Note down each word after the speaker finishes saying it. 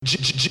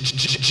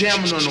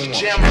Jamming on the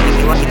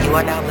one. You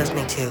are now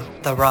listening to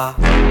The Raw,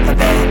 The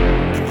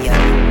Bad, and The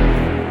Ugly.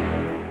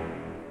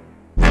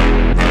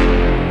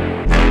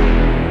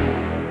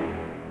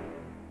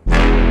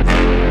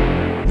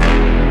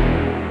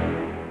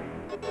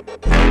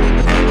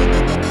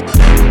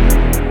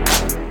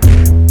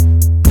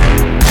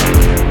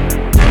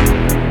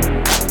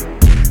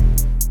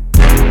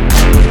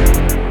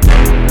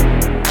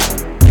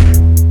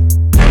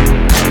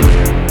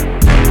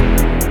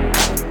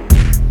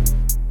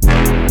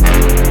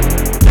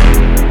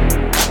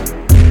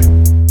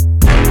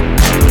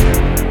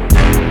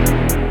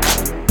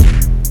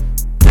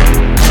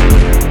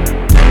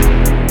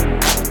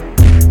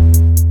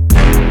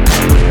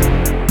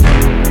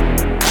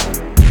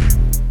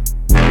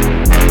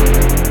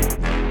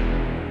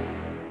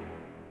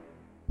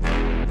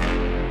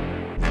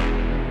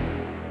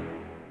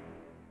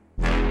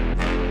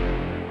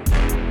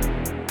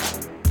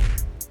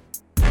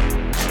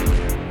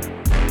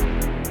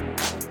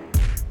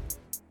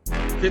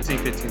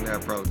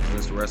 Sterldapearl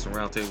presents the Wrestling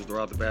Roundtables, The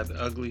Raw, The Bad,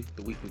 The Ugly,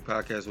 the weekly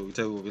podcast where we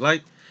tell you what we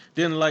like,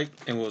 didn't like,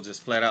 and we'll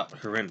just flat out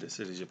horrendous.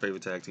 It is your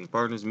favorite tag team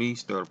partners, me,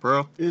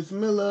 Sterldapearl.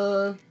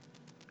 ItzMilla.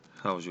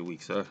 How was your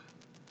week, sir?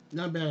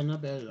 Not bad at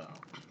all.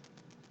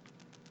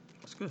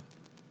 That's good.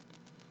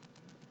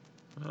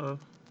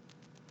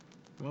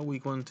 My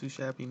week wasn't too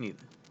shabby neither.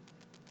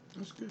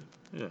 That's good.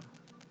 Yeah.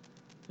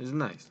 It's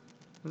nice.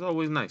 It's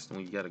always nice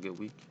when you got a good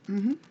week.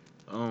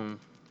 Mm-hmm.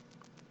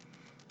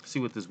 See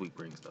what this week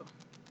brings, though.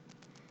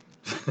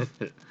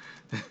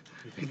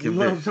 It can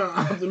vary.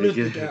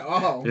 Optimistic at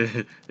all.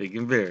 It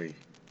can vary.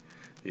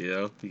 You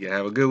know, you can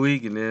have a good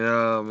week and then,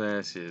 oh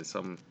man, shit,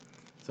 some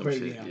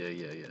crazy shit. out.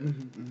 Yeah.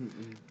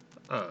 Mm-hmm.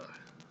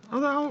 I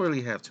don't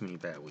really have too many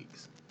bad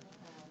weeks.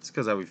 It's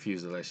because I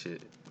refuse to let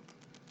shit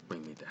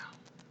bring me down.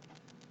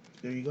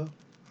 There you go.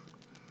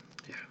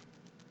 Yeah.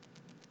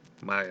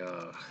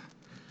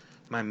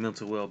 My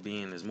mental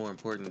well-being is more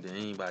important than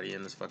anybody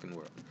in this fucking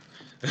world.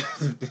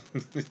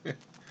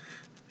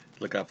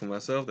 Look out for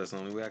myself. That's the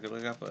only way I can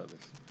look out for others.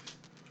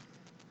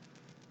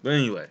 But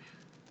anyway,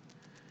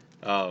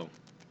 do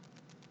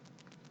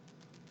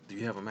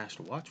you have a match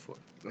to watch for?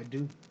 I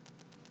do.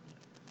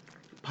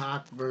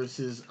 Pac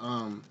versus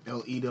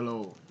El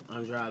Idolo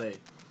Andrade.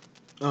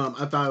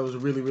 I thought it was a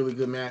really, really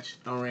good match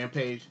on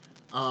Rampage.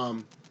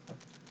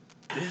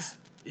 This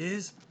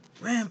is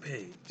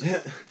Rampage.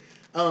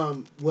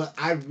 What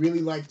I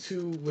really liked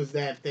too was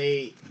that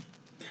I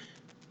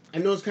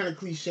know it's kind of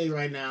cliche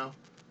right now,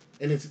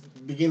 and it's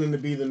beginning to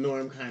be the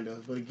norm kind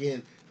of, but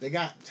again, they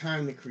got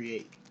time to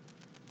create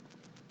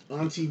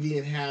on TV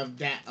and have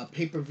a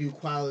pay-per-view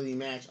quality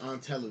match on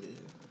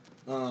television.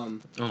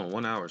 1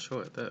 hour show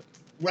at that.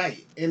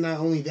 Right, and not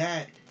only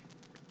that,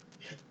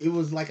 it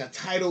was like a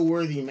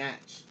title-worthy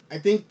match. I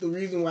think the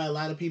reason why a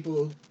lot of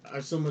people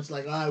are so much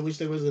like, I wish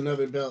there was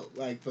another belt,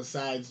 like,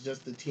 besides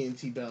just the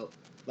TNT belt,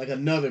 like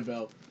another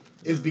belt,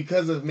 is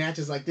because of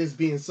matches like this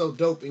being so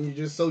dope, and you're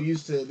just so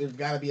used to there's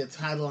got to be a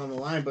title on the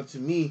line. But to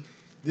me,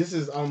 this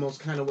is almost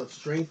kind of what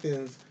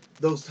strengthens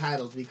those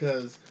titles,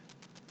 because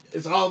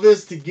it's all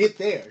this to get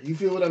there. You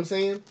feel what I'm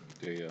saying?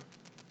 Yeah.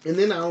 And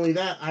then not only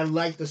that, I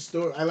like the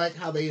story. I like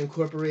how they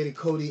incorporated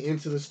Cody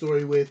into the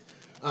story with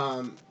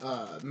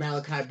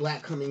Malachi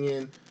Black coming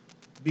in,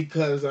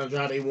 because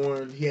Andrade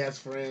warned he has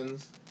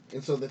friends,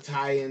 and so the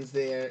tie-ins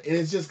there, and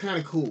it's just kind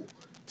of cool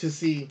to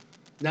see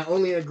not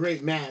only a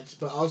great match,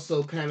 but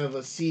also kind of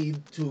a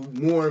seed to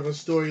more of a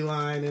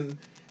storyline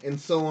and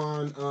so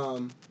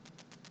on.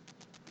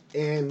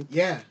 And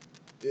yeah,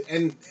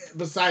 and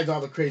besides all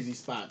the crazy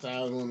spots, I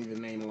won't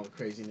even name all the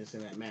craziness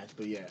in that match,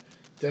 but yeah,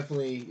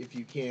 definitely if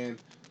you can,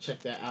 check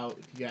that out.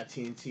 If you got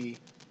TNT,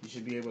 you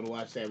should be able to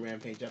watch that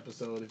Rampage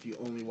episode. If you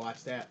only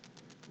watch that,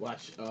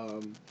 watch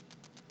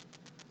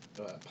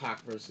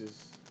Pac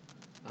versus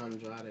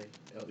Andrade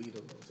El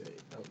Idolo. Is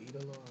it El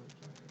Idolo?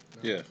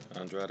 Yeah,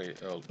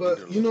 Andrade El But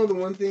Idolo. you know the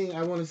one thing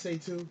I want to say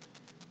too,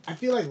 I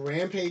feel like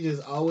Rampage is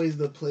always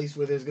the place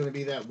where there's gonna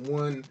be that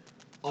one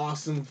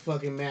awesome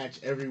fucking match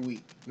every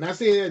week. Not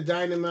saying that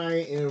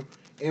Dynamite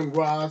and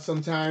Raw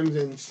sometimes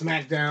and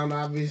Smackdown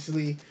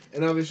obviously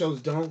and other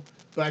shows don't,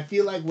 but I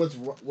feel like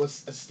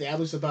what's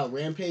established about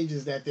Rampage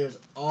is that there's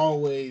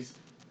always,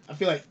 I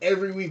feel like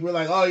every week we're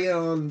like, oh yeah,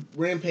 on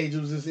Rampage it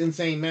was this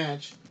insane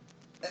match.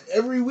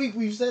 Every week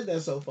we've said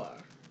that so far.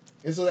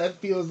 And so that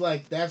feels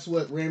like that's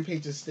what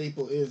Rampage's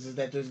staple is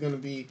that there's going to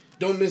be,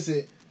 don't miss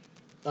it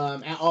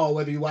at all,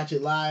 whether you watch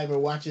it live or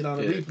watch it on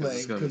a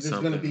replay, because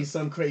there's going to be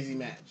some crazy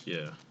match.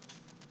 Yeah.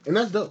 And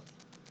that's dope.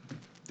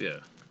 Yeah.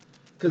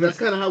 Because that's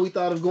kind of how we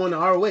thought of going to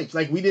ROH.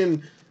 Like, we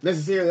didn't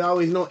necessarily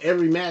always know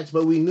every match,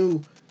 but we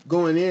knew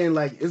going in,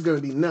 like, it's going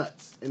to be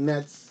nuts. And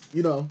that's,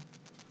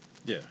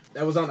 Yeah.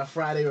 That was on a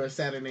Friday or a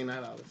Saturday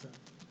night all the time.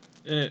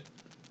 And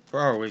for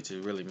ROH,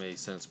 it really made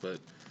sense,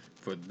 but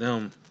for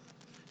them,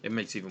 it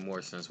makes even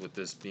more sense with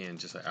this being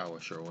just an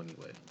hour show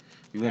anyway.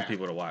 You want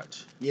people to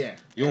watch. Yeah.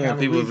 You don't want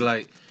people to be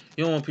like,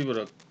 you don't want people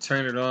to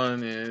turn it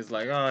on and it's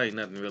like, oh, ain't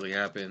nothing really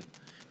happened.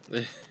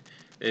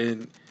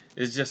 And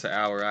it's just an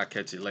hour. I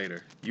catch it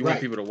later. You want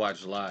people to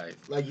watch live.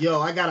 Like, yo,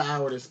 I got an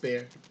hour to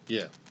spare.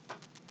 Yeah.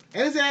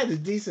 And it's at a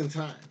decent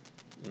time.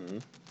 Mm-hmm.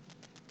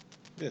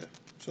 Yeah.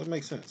 So it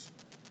makes sense.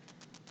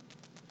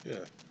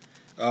 Yeah.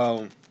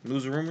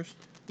 News and rumors?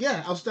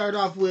 Yeah, I'll start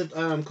off with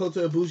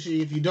Kota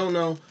Ibushi. If you don't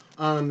know,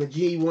 the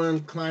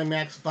G1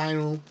 Climax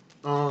final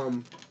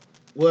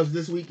was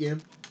this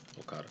weekend.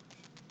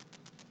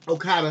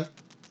 Okada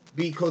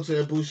beat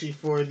Kota Ibushi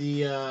for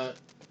the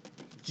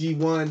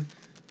G1,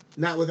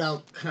 not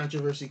without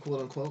controversy,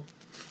 quote unquote,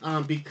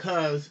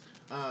 because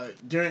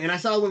during, and I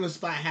saw it when the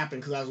spot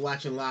happened because I was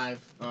watching live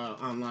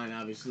online,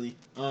 obviously.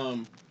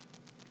 Kota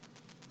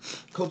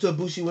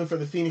Ibushi went for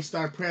the Phoenix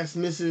Star Press,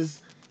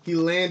 misses. He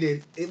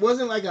landed. It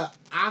wasn't like an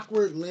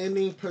awkward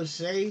landing per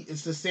se.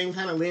 It's the same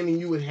kind of landing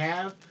you would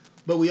have,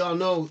 but we all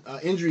know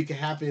injury can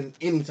happen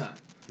anytime.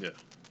 Yeah.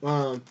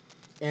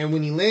 And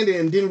when he landed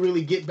and didn't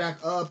really get back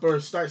up or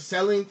start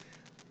selling,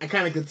 I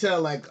kind of could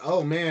tell, like,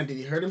 oh man, did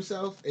he hurt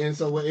himself? And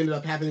so what ended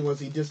up happening was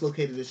he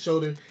dislocated his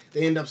shoulder.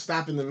 They ended up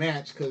stopping the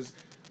match because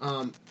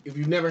if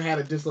you've never had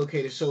a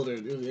dislocated shoulder,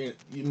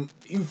 you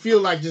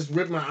feel like just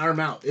rip my arm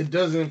out. It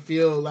doesn't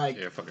feel like,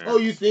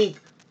 you think,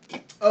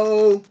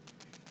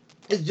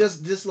 it's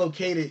just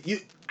dislocated.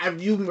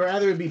 You'd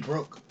rather it be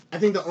broke. I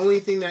think the only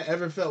thing that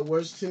ever felt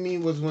worse to me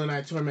was when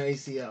I tore my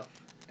ACL.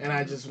 And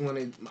I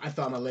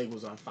thought my leg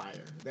was on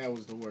fire. That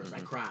was the worst. I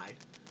cried.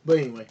 But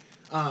anyway,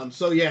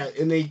 so yeah,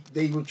 and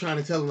they were trying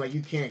to tell him, like,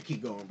 you can't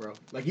keep going, bro.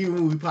 Like, even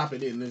when we pop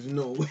it in, there's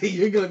no way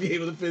you're going to be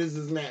able to finish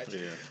this match.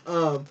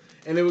 Yeah.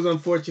 And it was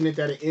unfortunate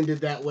that it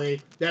ended that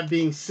way. That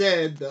being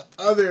said, the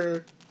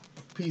other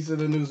piece of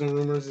the news and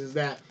rumors is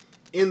that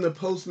in the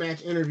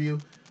post-match interview,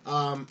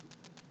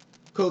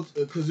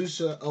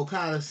 Kazuchika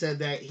Okada said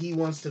that he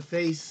wants to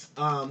face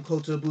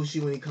Kota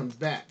Ibushi when he comes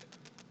back.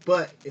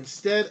 But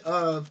instead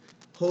of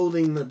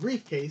holding the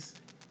briefcase,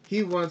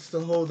 he wants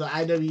to hold the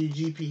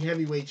IWGP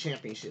Heavyweight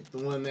Championship, the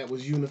one that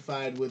was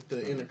unified with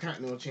the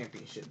Intercontinental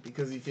Championship,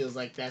 because he feels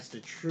like that's the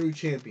true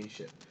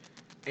championship.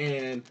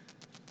 And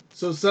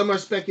so some are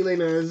speculating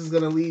that this is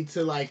going to lead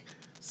to, like,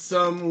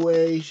 some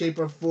way, shape,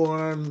 or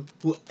form,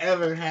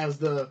 whoever has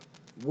the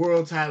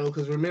world title,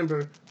 because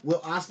remember,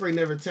 Will Ospreay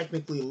never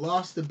technically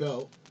lost the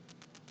belt.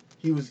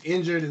 He was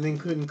injured and then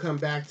couldn't come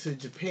back to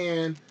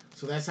Japan,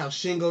 so that's how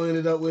Shingo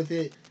ended up with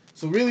it.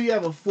 So really you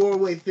have a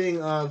four-way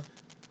thing of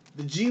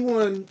the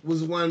G1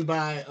 was won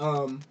by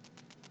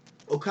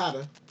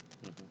Okada,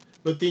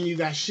 but then you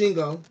got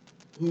Shingo,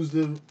 who's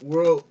the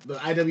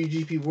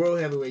IWGP World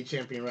Heavyweight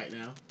Champion right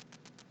now.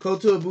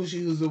 Kota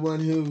Ibushi, who's the one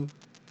who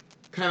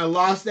kind of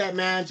lost that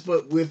match,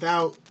 but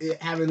without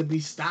it having to be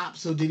stopped.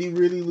 So did he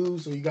really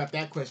lose? So you got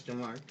that question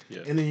mark.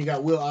 Yeah. And then you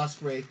got Will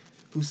Ospreay,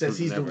 who says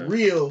he's the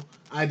real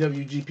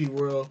IWGP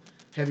World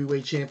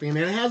Heavyweight Champion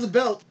and has a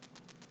belt.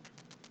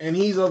 And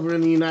he's over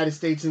in the United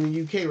States and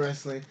the UK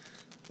wrestling.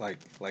 Like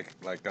when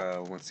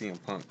CM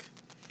Punk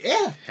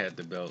had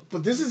the belt.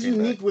 But this is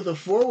unique with a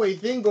four-way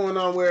thing going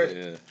on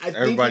where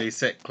everybody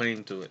set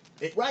claim to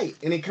it. Right.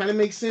 And it kind of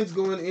makes sense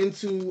going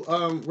into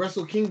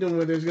Wrestle Kingdom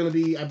where there's going to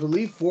be, I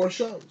believe, 4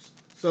 shows.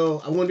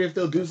 So I wonder if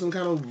they'll do some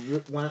kind of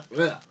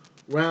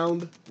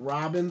round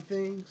robin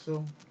thing.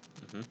 So,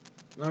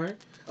 all right.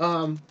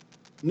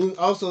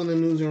 Also in the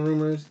news and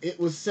rumors, it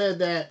was said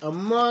that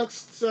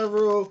amongst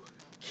several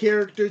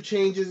character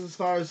changes as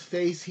far as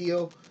face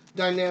heel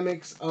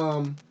dynamics,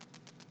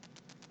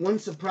 one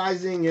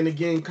surprising and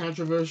again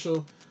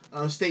controversial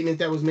statement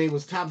that was made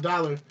was Top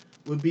Dollar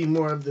would be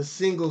more of the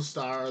single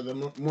star,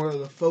 or more of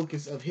the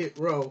focus of Hit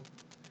Row,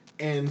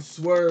 and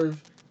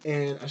Swerve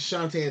and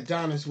Ashante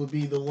Adonis would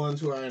be the ones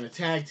who are in a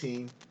tag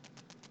team.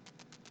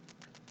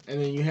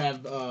 And then you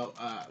have but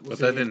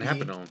that didn't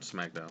happen on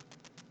SmackDown.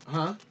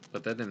 Huh?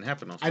 But that didn't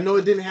happen on SmackDown. I know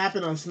it didn't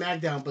happen on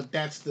SmackDown, but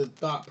that's the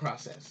thought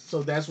process.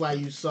 So that's why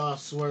you saw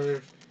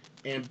Swerve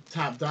and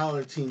Top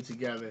Dollar team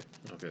together.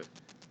 Okay.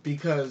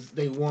 Because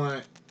they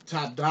want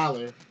Top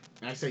Dollar,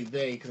 and I say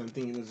they because I'm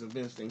thinking it's a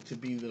Vince thing, to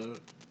be the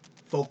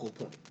focal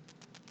point.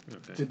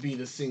 Okay. To be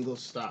the single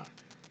star.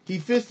 He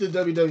fits the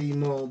WWE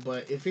mold,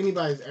 but if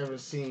anybody's ever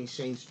seen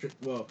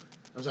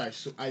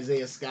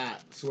Isaiah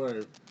Scott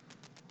Swerve,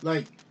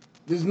 like,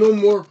 there's no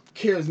more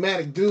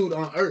charismatic dude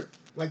on earth.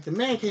 Like, the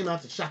man came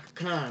out to Shaka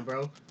Khan,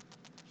 bro.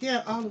 He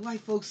had all the white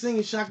folks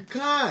singing Shaka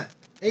Khan.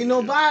 Ain't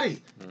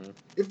nobody. Mm-hmm.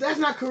 If that's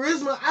not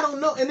charisma, I don't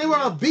know. And they were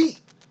on beat.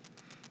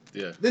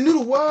 Yeah. They knew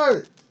the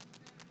word.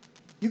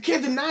 You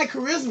can't deny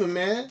charisma,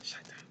 man.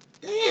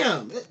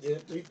 Damn.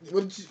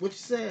 What you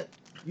said?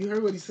 You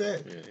heard what he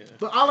said. Yeah.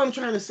 But all I'm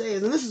trying to say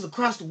is, and this is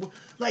across the world,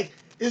 like,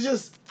 it's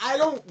just, I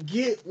don't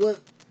get what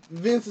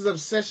Vince's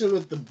obsession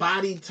with the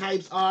body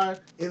types are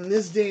in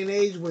this day and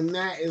age when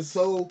that is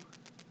so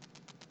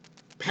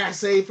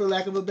passe, for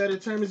lack of a better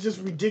term. It's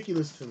just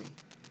ridiculous to me.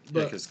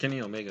 Yeah, because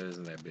Kenny Omega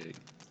isn't that big.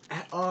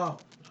 At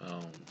all.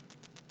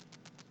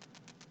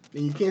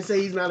 And you can't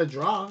say he's not a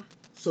draw.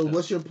 So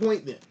what's your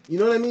point then? You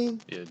know what I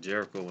mean? Yeah,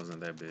 Jericho wasn't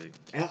that big.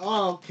 At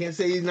all. Can't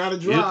say he's not a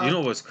draw. You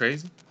know what's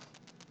crazy?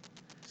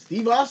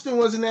 Steve Austin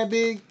wasn't that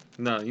big.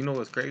 No, you know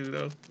what's crazy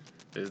though?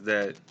 Is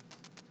that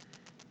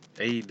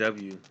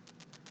AEW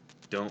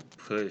don't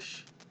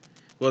push.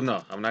 Well,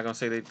 no, I'm not gonna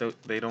say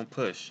they don't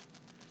push.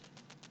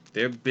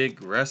 They're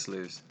big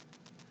wrestlers.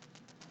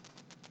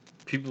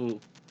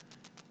 People,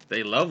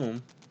 they love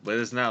them, but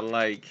it's not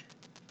like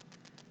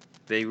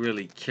they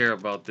really care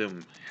about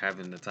them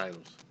having the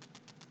titles.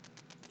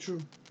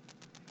 True.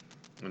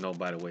 And oh,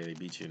 by the way, they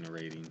beat you in the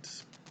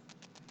ratings.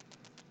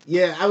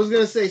 Yeah, I was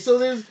gonna say. So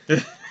there's.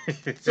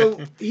 So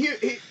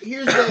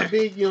here's that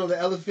big, the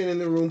elephant in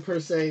the room per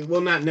se. Well,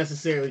 not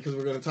necessarily, because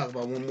we're gonna talk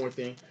about one more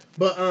thing.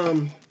 But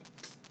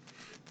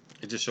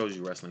it just shows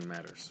you wrestling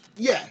matters.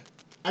 Yeah,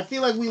 I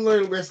feel like we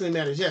learned wrestling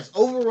matters. Yes,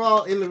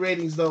 overall in the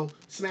ratings though,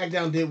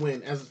 SmackDown did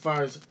win as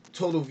far as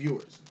total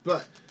viewers.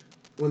 But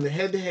when the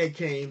head-to-head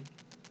came,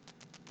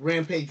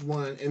 Rampage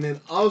won, and then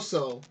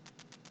also,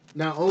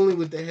 not only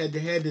with the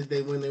head-to-head did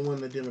they win, they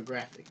won the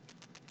demographic,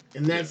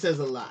 and that says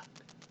a lot.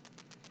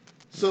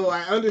 So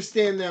I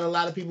understand that a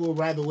lot of people will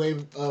ride the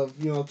wave of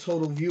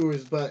total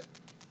viewers, but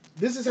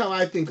this is how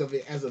I think of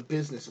it as a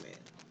businessman,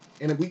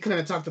 and we kind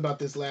of talked about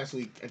this last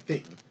week, I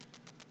think.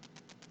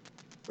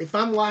 If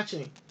I'm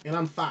watching and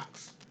I'm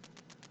Fox,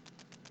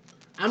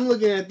 I'm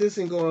looking at this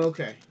and going,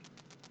 okay,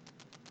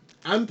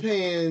 I'm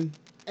paying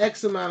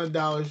X amount of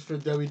dollars for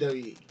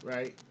WWE,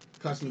 right?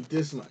 Cost me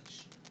this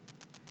much.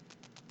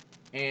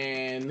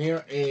 And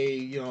they're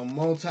a,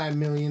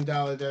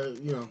 multi-million-dollar,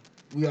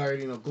 we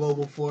already know,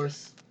 global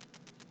force.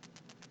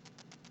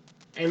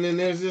 And then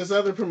there's this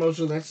other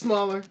promotion that's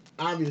smaller,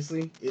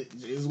 obviously. It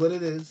is what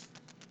it is.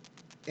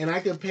 And I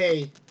could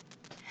pay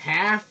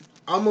half,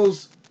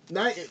 almost,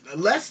 not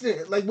less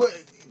than,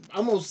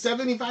 almost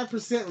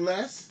 75%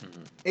 less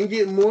and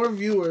get more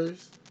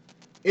viewers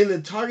in the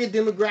target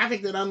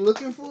demographic that I'm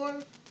looking for?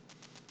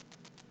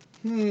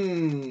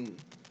 And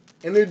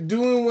they're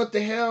doing what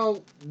the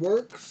hell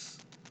works?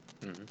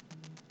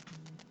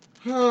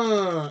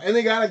 And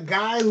they got a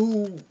guy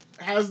who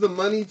has the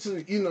money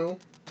to,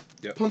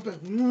 pump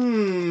it.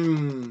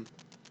 You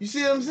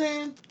see what I'm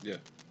saying? Yeah.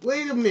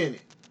 Wait a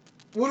minute.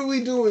 What are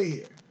we doing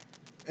here?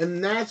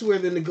 And that's where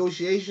the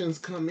negotiations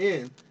come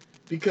in.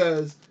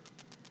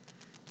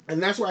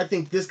 And that's why I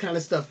think this kind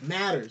of stuff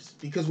matters.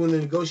 Because when the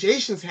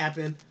negotiations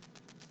happen,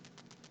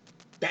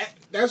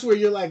 that's where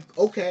you're like,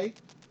 okay.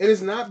 And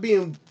it's not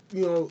being,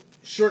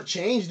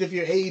 shortchanged if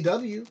you're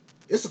AEW.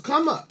 It's a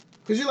come up.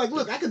 Because you're like,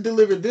 look, I could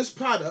deliver this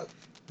product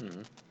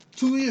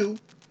to you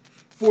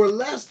for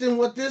less than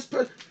what this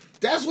person...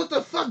 That's what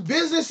the fuck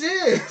business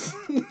is.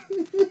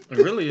 It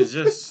really is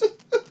just...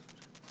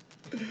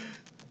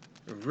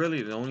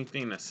 Really, the only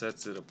thing that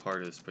sets it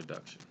apart is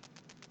production.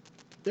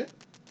 Yeah.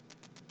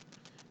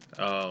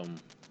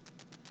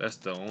 That's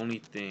the only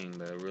thing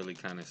that really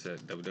kind of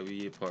set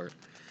WWE apart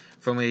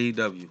from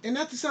AEW. And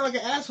not to sound like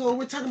an asshole,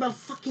 we're talking about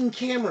fucking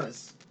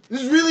cameras.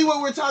 This is really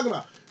what we're talking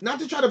about. Not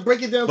to try to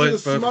break it down to the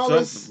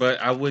smallest...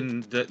 But I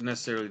wouldn't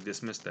necessarily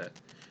dismiss that.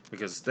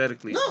 Because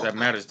aesthetically, that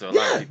matters to a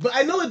lot of people. But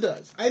I know it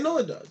does.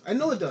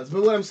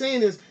 But what I'm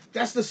saying is,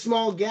 that's the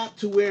small gap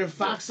to where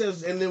Fox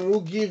says, and then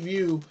we'll give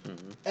you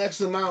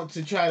X amount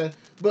to try to...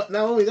 But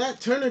not only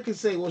that, Turner could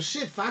say, well,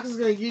 shit, Fox is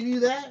going to give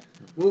you that?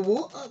 Well,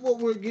 we'll up what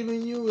we're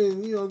giving you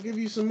and, give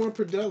you some more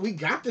production. We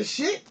got the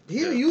shit.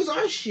 Here, use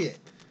our shit.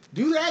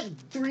 Do that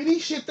 3D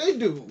shit they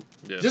do.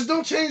 Yeah. Just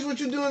don't change what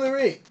you do in the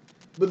ring.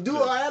 But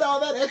add all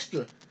that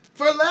extra.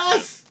 For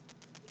less.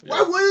 Yeah.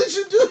 Why wouldn't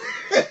you do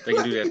that? They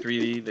can do that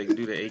 3D. They can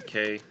do the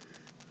 8K.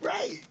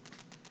 Right.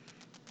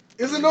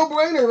 It's a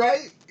no-brainer,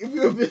 right? If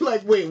you've been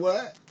like, wait,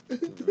 what?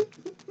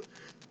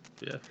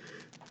 Yeah.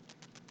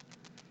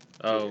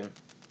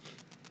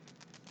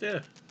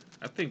 Yeah.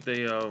 I think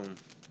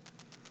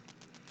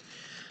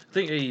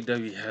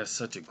AEW has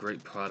such a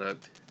great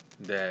product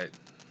that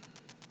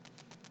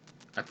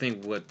I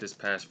think what this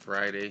past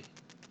Friday,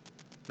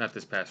 not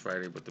this past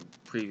Friday, but the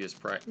previous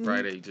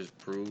Friday just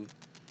proved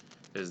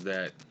is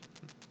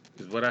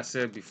what I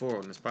said before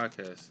on this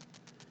podcast.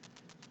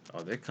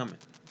 Oh, they're coming.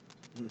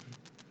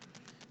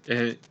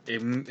 It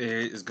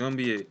is going to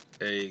be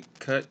a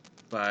cut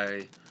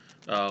by,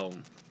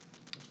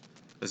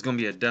 it's going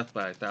to be a death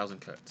by 1,000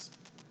 cuts.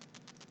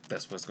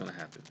 That's what's going to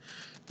happen.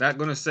 Not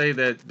going to say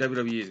that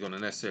WWE is going to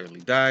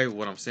necessarily die.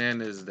 What I'm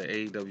saying is that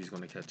AEW is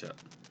going to catch up.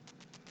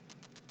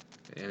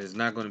 And it's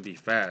not going to be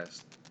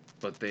fast,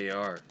 but they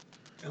are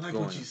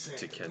going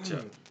to catch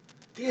up.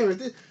 Damn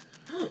it.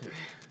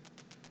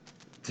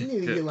 You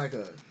need to get like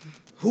a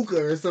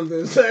hookah or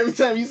something. So every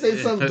time you say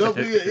something dope,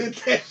 you hit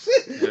that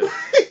shit.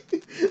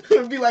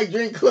 It'll be like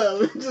Drink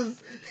Club. No.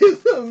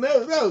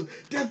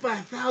 Death by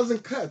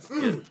 1,000 cuts.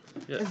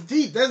 That's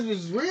deep. That's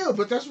just real,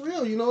 but that's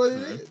real. You know what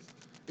it is?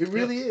 It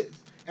really is.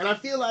 And I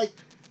feel like,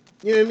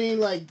 you know what I mean?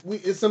 Like,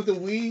 it's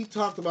something we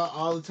talked about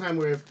all the time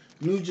where if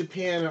New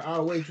Japan or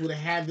ROH would have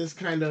had this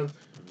kind of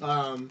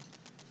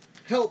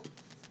help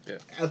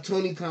of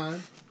Tony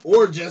Khan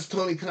or just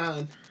Tony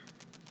Khan,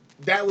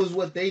 that was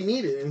what they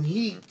needed. And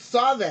he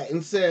saw that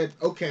and said,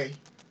 okay.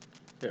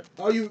 Yeah.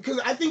 Because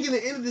I think in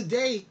the end of the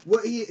day,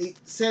 what he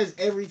says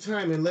every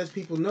time and lets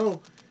people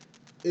know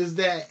is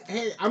that,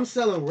 hey, I'm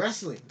selling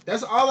wrestling.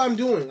 That's all I'm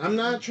doing. I'm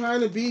not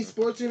trying to be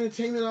sports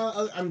entertainment.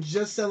 I'm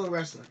just selling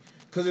wrestling.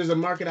 because there's a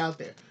market out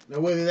there. Now,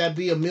 whether that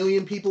be 1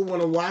 million people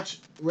want to watch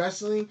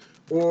wrestling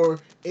or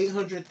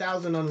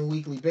 800,000 on a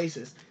weekly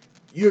basis,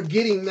 you're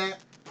getting that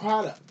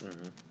product.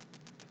 Mm-hmm.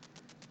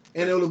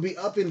 And it'll be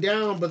up and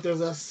down, but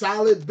there's a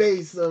solid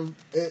base of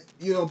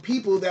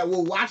people that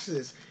will watch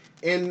this.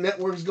 And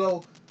networks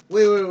go,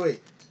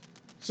 wait.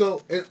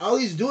 So, and all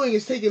he's doing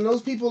is taking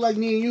those people like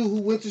me and you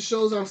who went to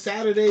shows on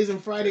Saturdays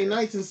and Friday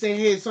nights and saying,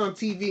 hey, it's on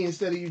TV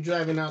instead of you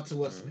driving out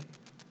to us.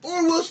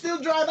 Or we'll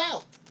still drive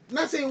out. I'm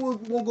not saying we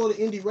won't go to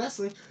indie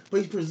wrestling, but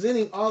he's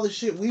presenting all the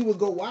shit we would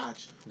go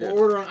watch or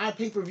order on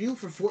iPay-per-view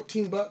for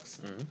 $14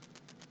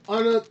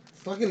 on a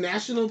fucking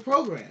national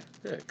program.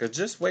 Yeah, because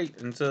just wait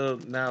until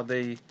now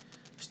they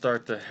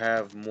start to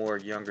have more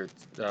younger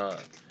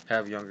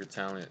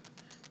talent,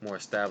 more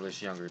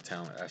established younger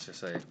talent, I should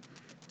say.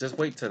 Just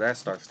wait till that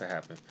starts to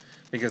happen,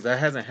 because that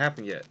hasn't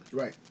happened yet.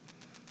 Right.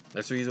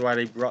 That's the reason why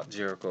they brought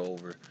Jericho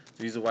over.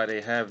 The reason why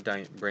they have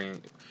Bryan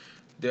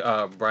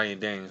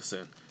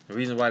Danielson. The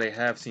reason why they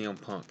have CM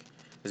Punk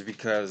is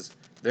because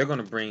they're going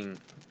to bring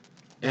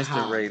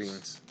instant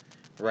ratings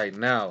right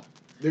now.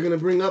 They're going to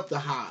bring up the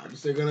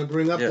Hobbs. They're going to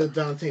bring up the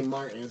Dante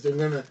Martins. They're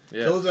going to...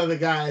 Those are the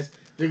guys...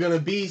 They're going to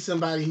be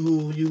somebody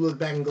who you look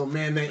back and go,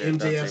 man, that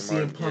MJF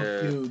CM Punk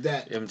feud.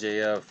 That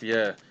MJF,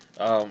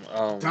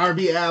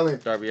 Darby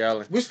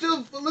Allin. We're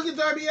still... Look at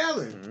Darby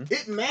Allin. Mm-hmm.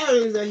 It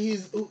matters that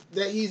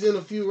he's in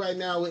a feud right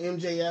now with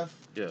MJF.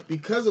 Yeah.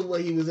 Because of what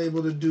he was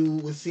able to do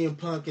with CM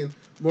Punk and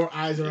more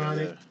eyes are on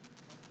it.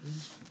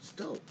 It's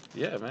dope.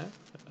 Yeah, man.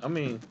 I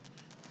mean,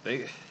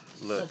 they...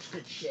 Look. Such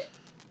good shit.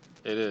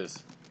 It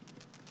is.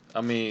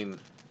 I mean,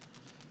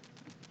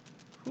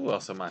 who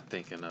else am I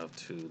thinking of,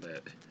 too,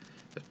 that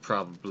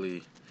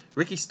probably...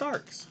 Ricky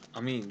Starks.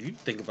 I mean, you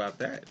think about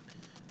that.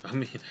 I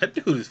mean, that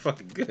dude is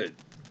fucking good.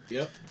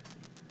 Yep.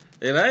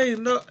 And I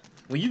ain't know...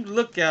 When you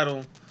look at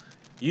him,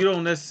 you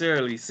don't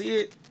necessarily see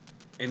it,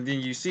 and then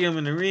you see him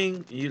in the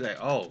ring, and you're like,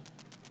 oh.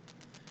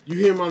 You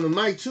hear him on the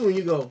mic, too, and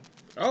you go...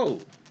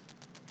 Oh.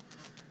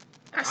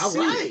 All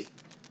right.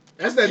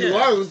 That's that New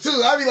Orleans, too.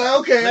 I be like,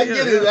 okay, I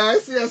get it. I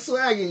see that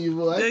swag in you,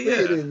 boy. I see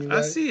it in you, man.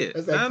 I see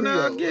it. That's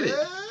no, I get it.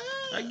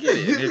 I get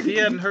it. And if he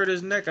hadn't hurt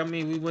his neck, I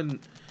mean, we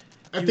wouldn't...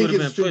 I think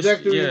his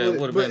trajectory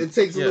but it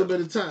takes a little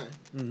bit of time.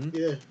 Mm-hmm.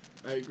 Yeah,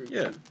 I agree.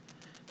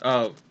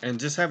 Yeah. And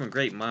just having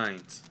great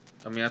minds.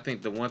 I mean, I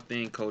think the one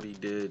thing Cody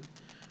did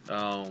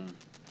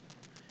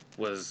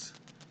was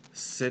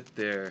sit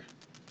there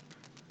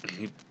and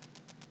he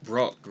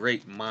brought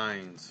great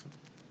minds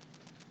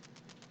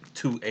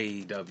to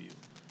AEW.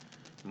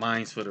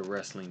 Minds for the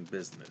wrestling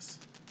business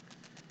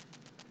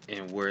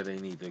and where they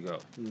need to go.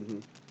 Mm-hmm.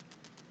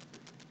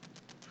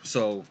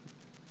 So,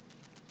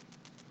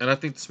 and I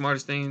think the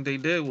smartest thing they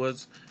did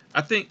was,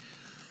 I think,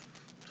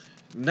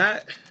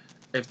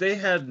 if they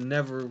had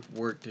never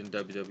worked in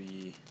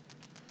WWE,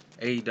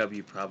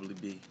 AEW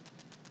probably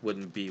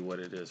wouldn't be what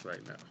it is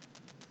right now.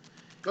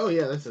 Oh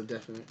yeah, that's a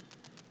definite.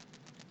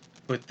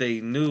 But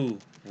they knew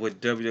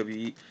what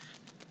WWE,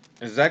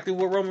 exactly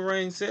what Roman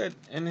Reigns said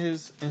in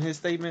his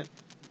statement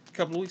a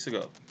couple of weeks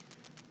ago.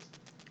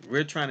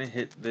 We're trying to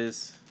hit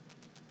this,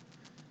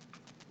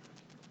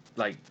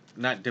 like,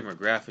 not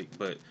demographic,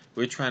 but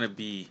we're trying to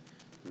be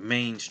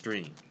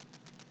mainstream,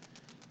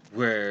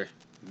 where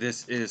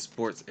this is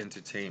sports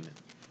entertainment.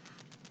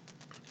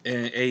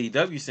 And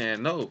AEW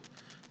saying, no,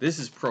 this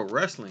is pro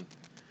wrestling,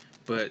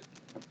 but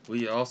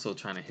we are also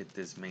trying to hit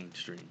this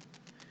mainstream.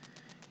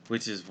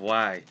 Which is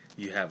why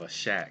you have a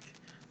Shaq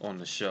on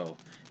the show.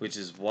 Which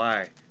is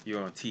why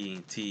you're on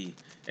TNT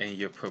and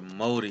you're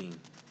promoting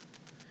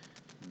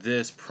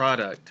this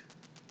product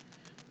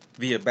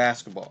via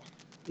basketball.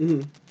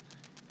 Mm-hmm.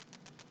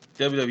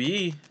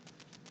 WWE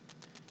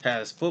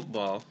has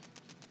football,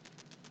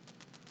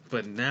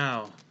 but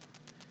now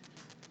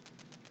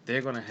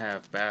they're going to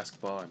have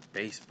basketball and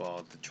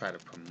baseball to try to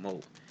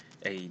promote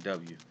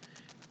AEW.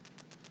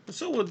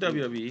 So will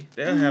WWE.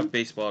 They'll have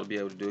baseball to be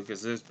able to do it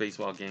because there's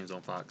baseball games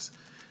on Fox.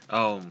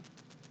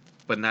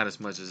 But not as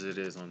much as it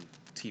is on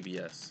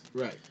TBS.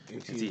 Right.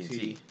 And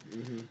TNT.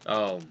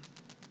 Mm-hmm.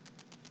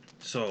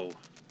 So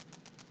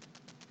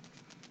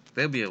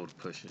they'll be able to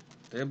push it.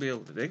 They're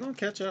going to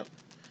catch up.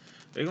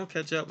 They're going to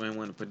catch up, and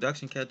when the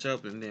production catch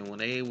up, and then when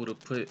they're able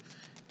to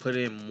put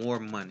in more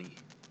money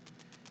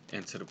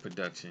into the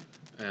production.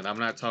 And I'm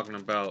not talking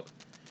about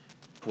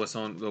what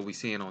we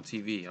seeing on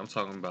TV. I'm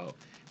talking about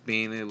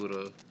being able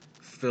to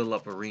fill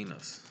up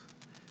arenas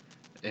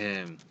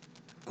and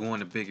going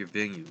to bigger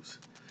venues,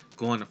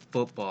 going to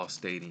football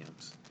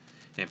stadiums,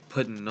 and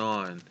putting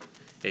on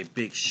a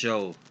big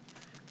show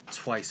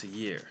twice a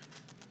year.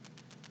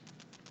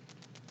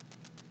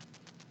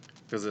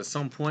 Because at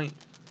some point,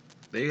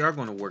 they are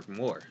going to work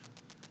more.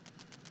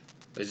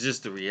 It's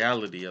just the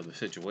reality of the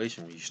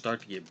situation. When you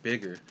start to get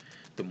bigger,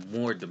 the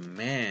more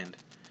demand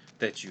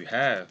that you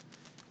have.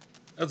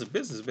 As a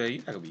businessman, you're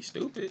not going to be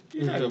stupid.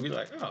 You're not going to be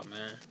like, oh,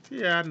 man,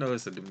 yeah, I know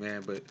it's a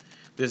demand, but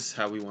this is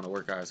how we want to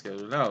work our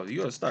schedule. No, you're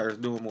going to start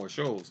doing more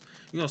shows.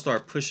 You're going to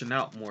start pushing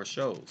out more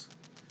shows.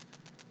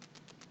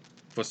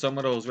 For some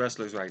of those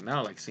wrestlers right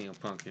now, like CM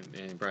Punk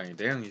and Bryan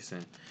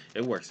Danielson,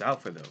 it works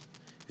out for them.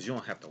 because you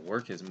don't have to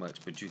work as much,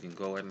 but you can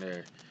go in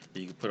there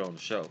and you can put on the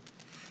show.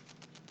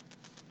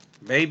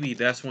 Maybe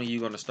that's when you're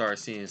going to start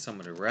seeing some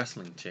of the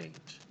wrestling change.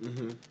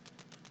 Mm-hmm.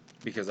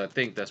 Because I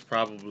think that's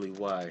probably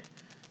why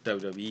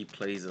WWE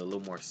plays it a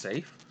little more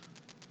safe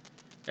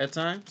at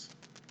times.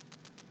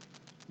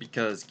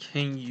 Because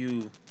can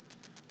you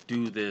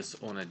do this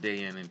on a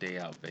day in and day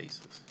out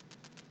basis?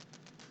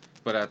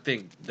 But I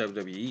think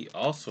WWE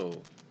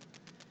also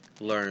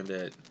learned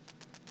that,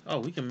 oh,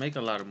 we can make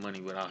a lot of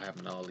money without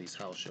having all these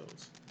house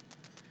shows.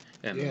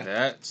 And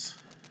that's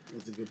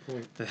a good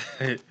point.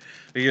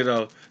 you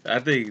know, I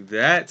think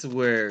that's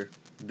where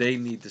they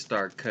need to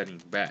start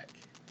cutting back.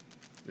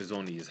 Is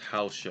on these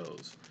house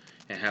shows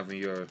and having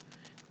your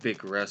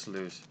big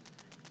wrestlers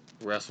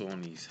wrestle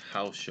on these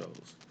house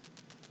shows.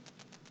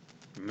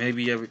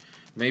 Maybe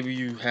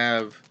you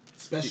have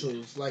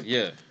Specials like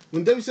yeah.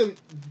 When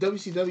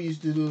WCW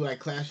used to do like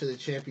Clash of the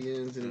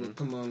Champions and it would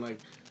come on like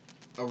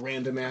a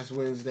random ass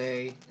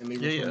Wednesday and they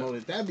would promote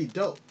it. That'd be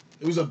dope.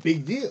 It was a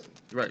big deal.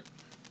 Right.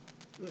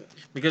 Yeah.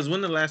 Because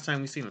when the last time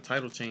we seen a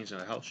title change in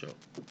a house show?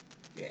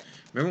 Yeah.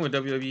 Remember when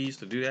WWE used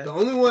to do that? The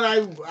only one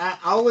I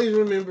always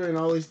remember and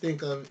always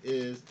think of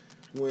is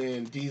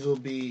when Diesel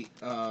beat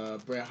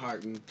Bret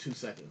Hart in 2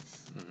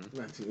 seconds. Mm-hmm.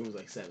 Not 2, it was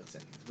like 7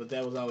 seconds. But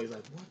that was always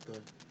like, what the?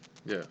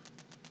 Yeah.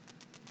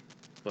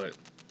 But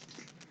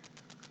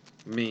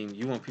I mean,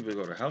 you want people to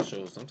go to house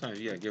shows. Sometimes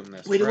you gotta give them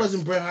that. Wait, it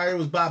wasn't Bret Hart. It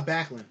was Bob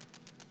Backlund.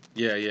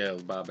 Yeah, it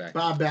was Bob Backlund.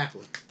 Bob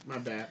Backlund. My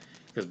bad.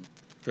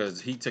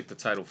 Because he took the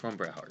title from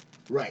Bret Hart.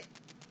 Right.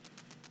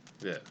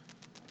 Yeah.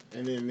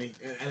 And then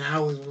I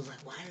always was like,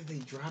 why did they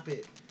drop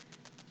it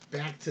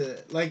back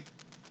to like?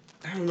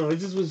 I don't know. It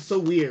just was so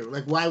weird.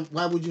 Like, why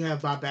would you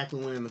have Bob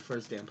Backlund win in the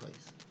first damn place?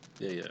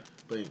 Yeah.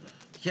 But anyway.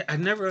 Yeah, I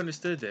never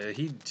understood that.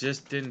 He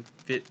just didn't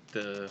fit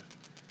the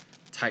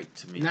type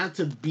to me. Not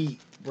to beat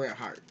Bret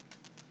Hart.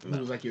 No. He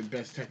was like your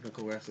best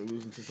technical wrestler,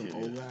 losing to some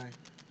old guy.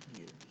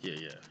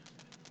 Yeah.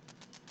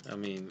 I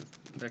mean,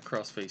 that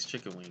cross-faced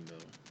chicken wing, though.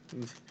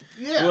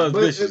 Yeah, was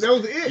but vicious. that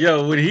was it.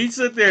 Yo, when he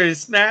sit there and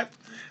snap,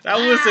 I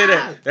would say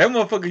that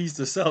motherfucker used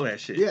to sell that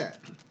shit. Yeah.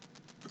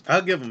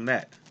 I'll give him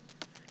that.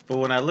 But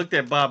when I looked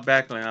at Bob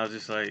Backlund, I was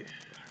just like,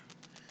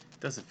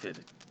 doesn't fit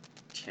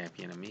a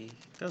champion to me.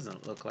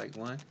 Doesn't look like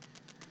one.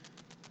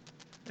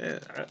 Yeah,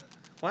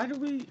 why do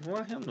we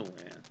want him to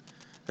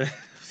win?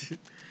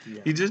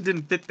 Yeah. He just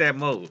didn't fit that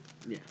mold.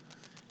 Yeah.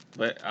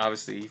 But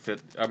obviously he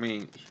fit. I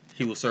mean,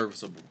 he was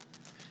serviceable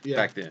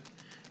back then.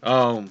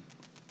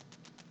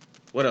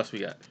 What else we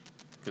got?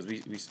 Because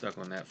we stuck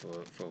on that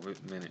for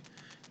a minute.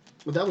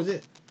 Well, that was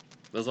it.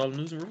 That's all the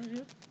news and rumors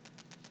here?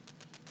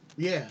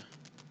 Yeah.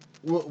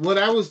 What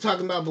I was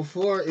talking about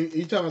before,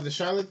 you talking about the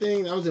Charlotte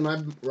thing? That was in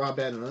my Raw,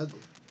 Bad, and Ugly.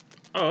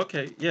 Oh,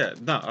 okay. Yeah.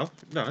 No,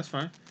 that's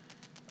fine.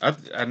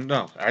 I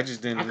know. I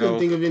just didn't know. I couldn't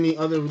think of any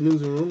other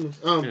news and rumors.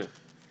 Yeah.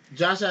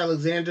 Josh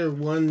Alexander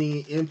won the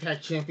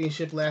Impact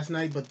Championship last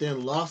night, but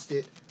then lost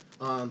it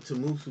to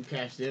Moose, who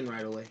cashed in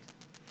right away.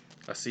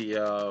 I see.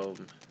 I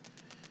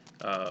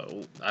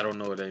don't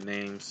know their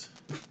names,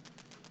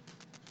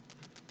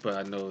 but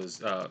I know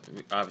it's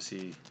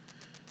obviously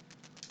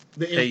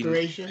The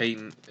Inspiration.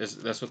 Peyton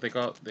that's what they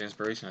call it, the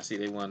Inspiration. I see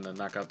they won the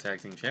Knockout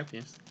Tag Team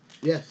Champions.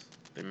 Yes.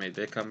 They made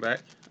their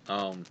comeback.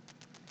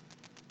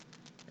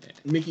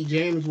 Mickie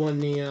James won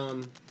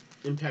the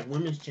Impact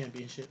Women's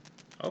Championship.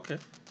 Okay.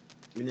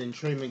 And then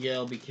Trey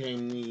Miguel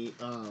became the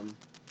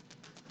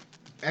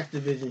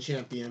Activision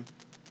champion.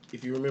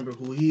 If you remember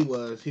who he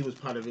was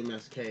part of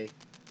MSK.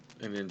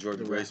 And then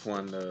Jordan Grace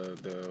won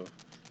the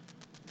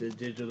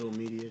digital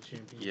media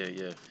champion.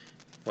 Yeah.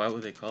 Why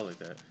would they call it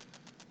that?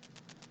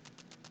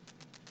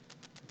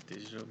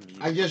 Digital media.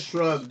 I just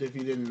shrugged if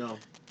you didn't know.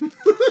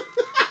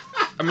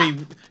 I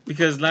mean,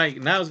 because like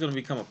now it's gonna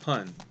become a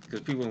pun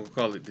because people will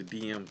call it the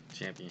DM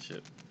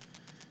Championship.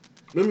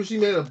 Remember she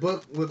made a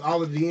book with all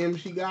the DMs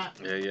she got?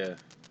 Yeah.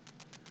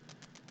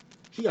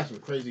 She got some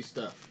crazy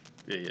stuff.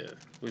 Yeah.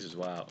 Which is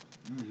wild.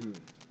 Mm-hmm.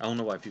 I don't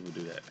know why people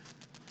do that.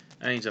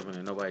 I ain't jumping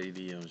in nobody's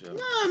DMs, yo.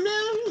 Nah,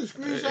 man, you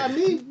screenshot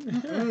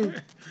me.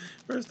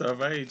 First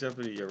off, I ain't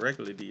jumping in your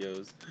regular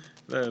DMs.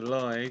 Let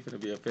alone I ain't gonna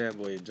be a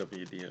fanboy and jump in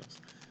your DMs.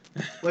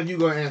 What you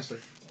gonna answer?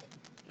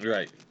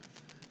 Right.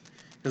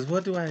 Because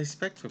what do I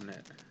expect from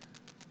that?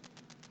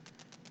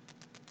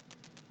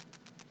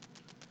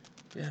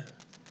 Yeah.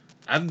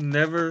 I've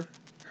never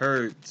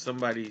heard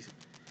somebody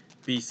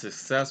be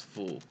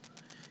successful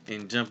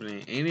in jumping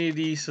in any of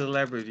these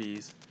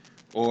celebrities,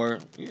 or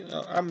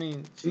I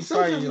mean, she's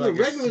probably like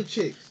regular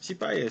chicks. She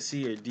probably a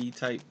C or D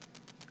type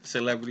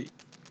celebrity.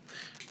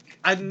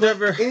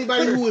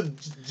 Anybody who would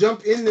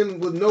jump in them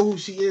would know who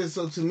she is.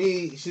 So to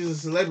me, she's a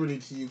celebrity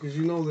to you because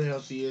you know who the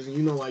hell she is and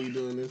you know why you're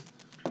doing this.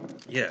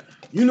 Yeah.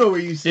 You know where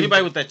you see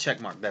anybody with that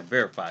check mark, that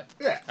verified.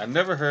 Yeah. I've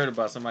never heard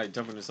about somebody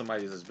jumping to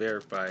somebody that's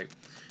verified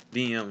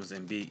DMs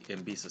and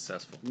be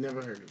successful.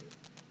 Never heard of it.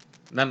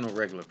 Not no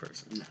regular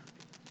person. No.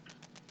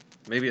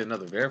 Maybe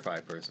another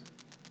verified person.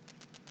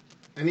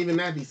 And even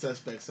that be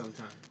suspect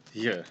sometimes.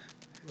 Yeah.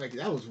 Like,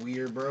 that was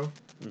weird, bro.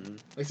 Mm-hmm.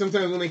 Like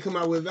sometimes when they come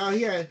out with, oh,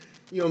 he had,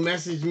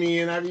 message me,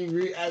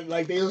 and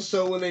like they'll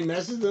show when they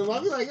message them.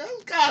 I'll be like,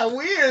 that's kind of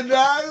weird,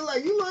 dog.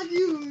 Like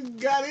you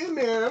got in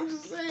there. I'm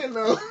just saying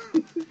though.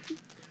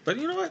 But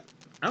you know what?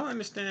 I don't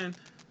understand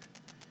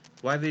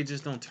why they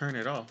just don't turn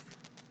it off.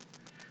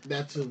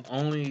 That too.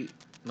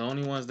 The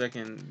only ones that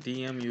can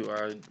DM you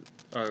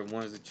are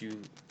ones that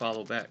you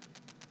follow back.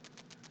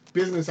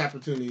 Business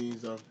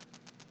opportunities, though.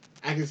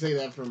 I can say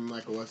that from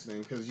like a what's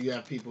name, because you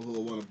have people who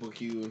will want to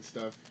book you and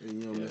stuff,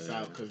 and you'll miss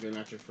out because they're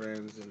not your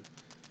friends, and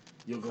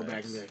you'll go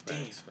back and be like,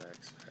 damn.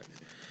 Facts.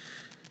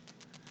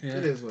 Yeah.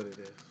 It is what it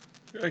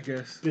is. I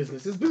guess.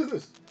 Business is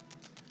business.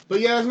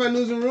 But yeah, that's my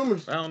news and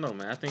rumors. I don't know,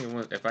 man. I think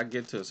if I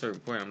get to a certain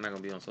point, I'm not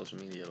gonna be on social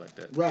media like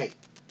that. Right.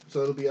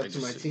 So it'll be up to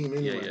my team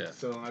anyway. Yeah.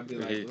 So I'd be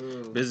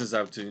like, business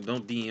opportunity.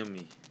 Don't DM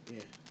me.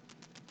 Yeah.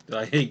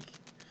 Like.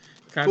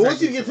 But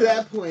once you get to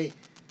that point,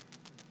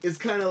 it's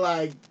kind of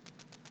like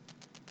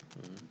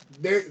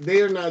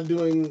they're not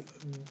doing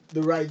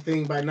the right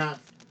thing by not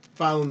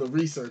following the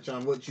research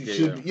on what you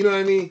should be. You know what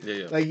I mean?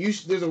 Yeah. Like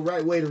there's a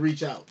right way to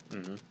reach out.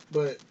 Mm-hmm.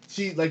 But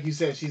she, like you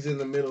said, she's in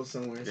the middle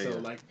somewhere. Yeah, so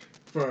like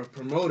for a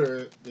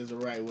promoter, there's a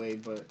right way,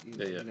 but you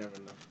never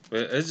know.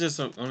 But it's just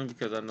only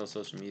because I know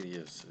social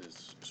media is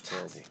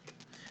horrible.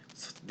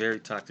 It's a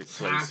very toxic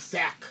place.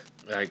 Toxic.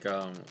 Like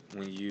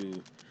when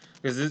you,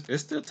 because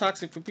it's still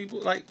toxic for people.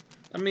 Like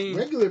I mean,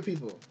 regular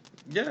people.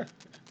 Yeah,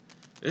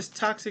 it's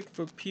toxic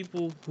for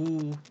people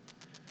who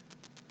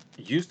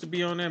used to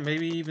be on there,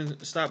 maybe even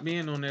stop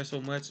being on there so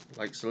much,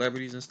 like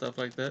celebrities and stuff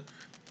like that.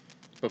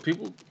 But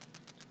people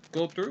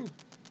go through,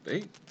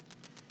 they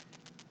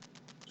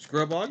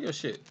scrub all your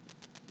shit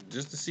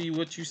just to see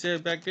what you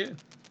said back then.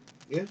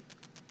 Yeah.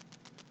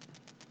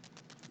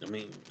 I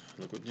mean,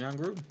 look what John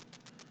Gruden.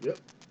 Yep.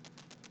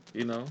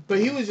 You know. But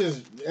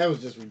that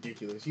was just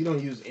ridiculous. You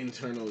don't use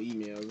internal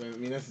emails. I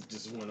mean, that's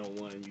just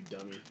 101, you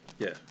dummy.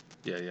 Yeah.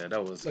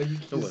 That was. Like you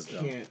just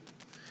can't.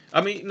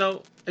 I mean,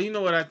 no. You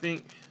know what I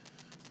think?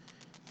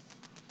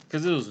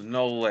 Because there was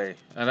no way,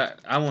 and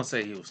I won't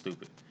say he was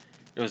stupid.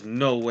 There was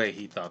no way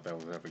he thought that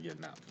was ever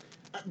getting out.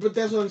 But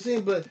that's what I'm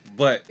saying.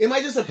 But am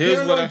I just a here's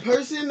paranoid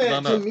person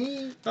that to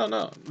me?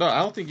 No. I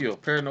don't think you're a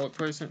paranoid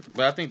person.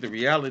 But I think the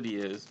reality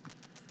is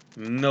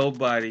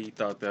nobody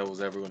thought that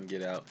was ever going to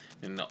get out.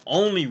 And the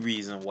only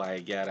reason why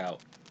it got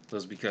out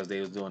was because they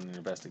was doing an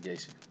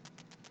investigation.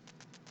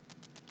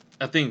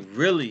 I think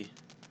really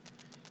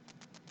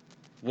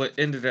what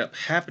ended up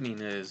happening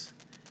is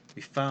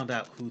we found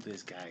out who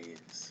this guy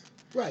is.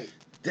 Right.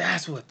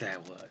 That's what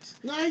that was.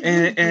 No,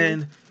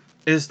 and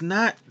it's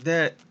not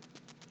that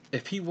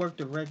if he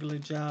worked a regular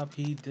job,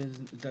 he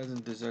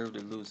doesn't deserve to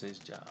lose his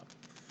job.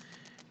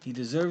 He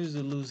deserves to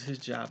lose his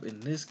job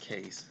in this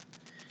case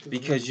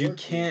because you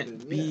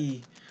can't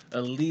be a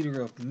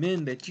leader of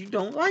men that you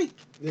don't like.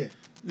 Yeah.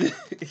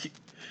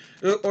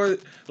 Or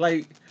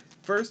like,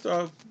 first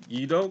off,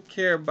 you don't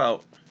care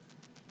about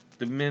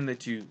the men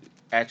that you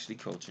actually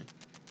coaching,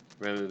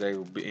 whether they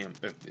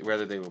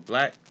were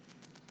black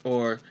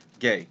or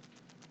gay.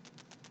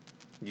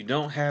 You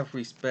don't have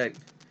respect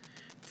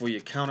for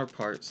your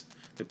counterparts,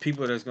 the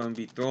people that's going to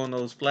be throwing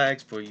those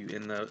flags for you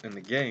in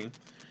the game,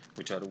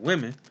 which are the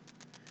women.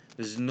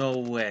 There's no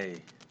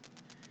way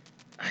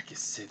I can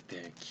sit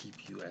there and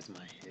keep you as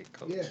my head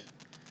coach. Yeah.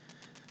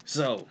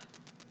 So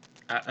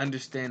I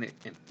understand it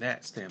in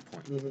that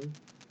standpoint. Mm-hmm.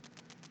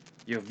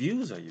 Your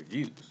views are your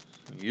views.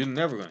 You're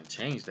never going to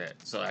change that.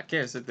 So I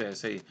can't sit there and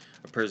say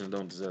a person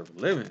don't deserve a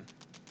living.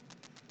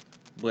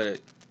 But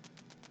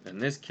in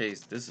this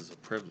case, this is a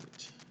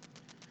privilege.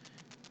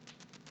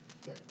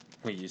 Okay.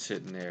 When you're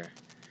sitting there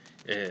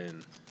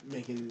and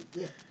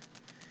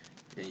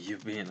and you're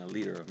being a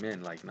leader of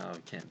men, like, no,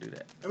 you can't do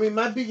that. I mean,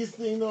 my biggest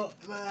thing though,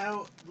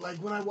 like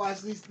when I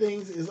watch these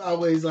things, is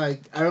always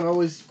like I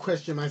always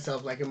question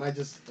myself, like, am I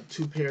just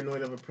too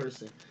paranoid of a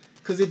person?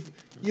 Because if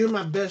you're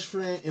my best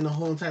friend in the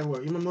whole entire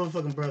world, you're my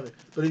motherfucking brother.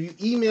 But if you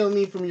email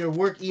me from your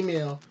work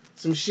email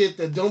some shit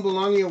that don't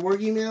belong in your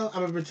work email,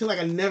 I'm gonna pretend like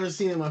I never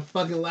seen it in my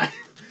fucking life.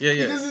 Yeah.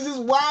 Because it's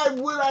just, why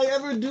would I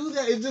ever do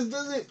that? It just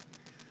doesn't.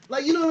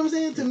 Like, you know what I'm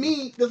saying? To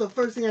me, that's the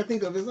first thing I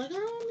think of. Is like, I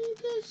don't need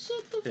that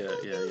shit.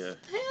 Yeah.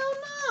 Hell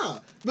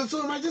no. But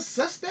so am I just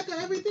suspect of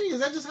everything? Is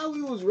that just how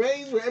we was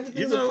raised, where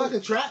everything's a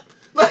fucking trap?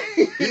 Like,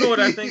 you know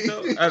what I think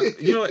though?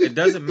 You know what? It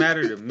doesn't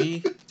matter to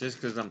me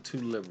just because I'm too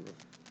liberal.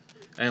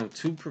 I am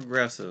too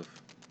progressive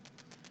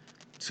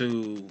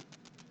to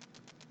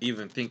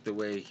even think the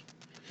way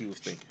he was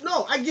thinking.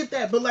 No, I get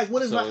that, but like,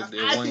 what is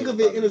I think of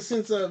it in a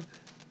sense of,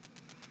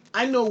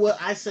 I know what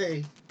I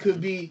say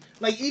could be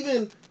like,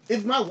 even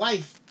if my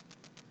wife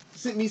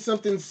sent me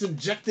something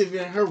subjective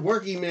in her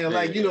work email,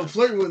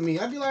 flirting with me,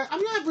 I'd be like,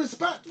 I'm not what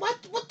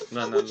the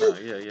fuck would you?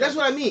 Yeah. That's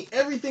what I mean.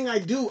 Everything I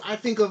do, I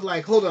think of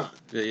like, hold on.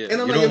 Yeah.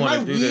 And I'm you like, don't am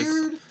I do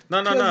weird? This.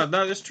 No,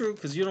 that's true,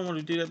 because you don't want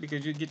to do that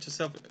because you get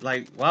yourself,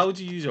 like, why would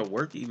you use your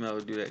work email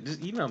to do that?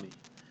 Just email me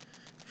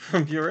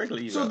from your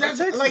regular email. So that's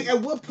like, at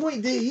what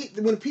point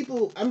when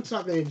people, I'm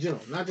talking in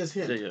general, not just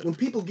him, when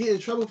people get in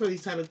trouble for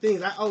these type of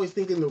things, I always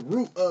think in the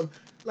root of,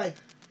 like,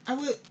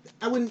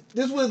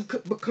 this would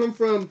come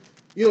from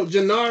You know,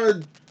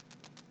 Jannard,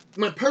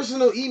 my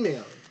personal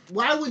email.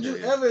 Why would you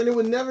ever, and it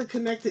would never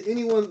connect to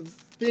anyone's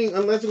thing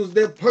unless it was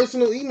their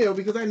personal email,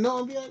 because I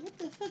know I'd be like, what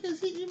the fuck is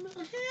he email?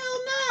 Hell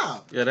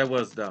no. Yeah, that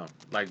was dumb.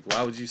 Like,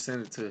 why would you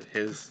send it to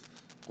his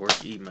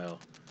work email?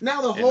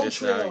 Now the whole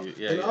trail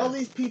and all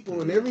these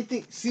people and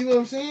everything. See what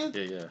I'm saying?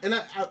 Yeah, yeah.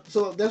 And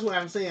so that's what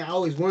I'm saying. I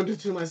always wonder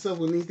to myself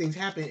when these things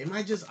happen, am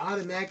I just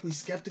automatically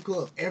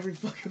skeptical of every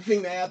fucking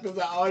thing that happens?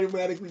 I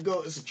automatically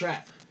go, it's a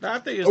trap. No, I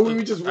think it's or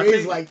we just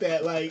raised like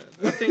that. Like,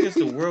 I think it's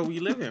the world we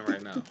live in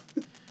right now.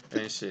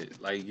 And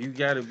shit. Like, you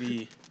gotta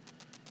be.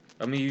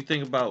 I mean, you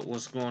think about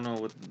what's going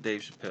on with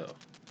Dave Chappelle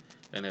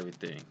and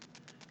everything.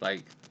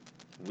 Like,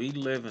 we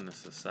live in a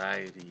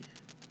society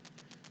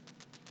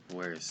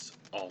where it's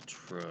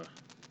ultra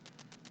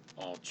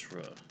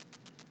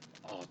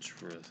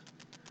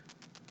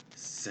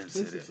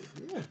sensitive.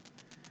 Yeah.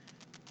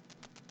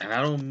 And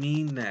I don't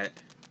mean that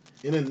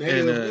in a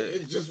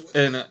negative.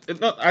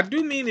 No, I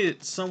do mean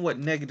it somewhat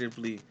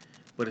negatively,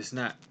 but it's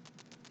not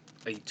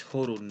a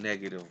total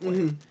negative way.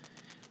 Mm-hmm.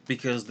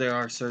 Because there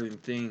are certain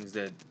things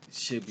that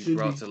should be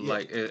brought to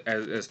light,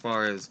 as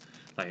far as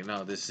like,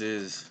 no, this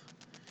is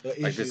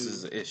like, this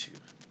is an issue.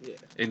 Yeah.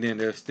 And then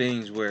there's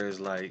things where it's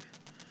like,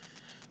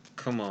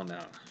 come on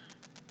now.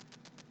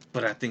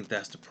 But I think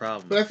that's the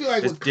problem. But I feel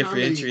like it's with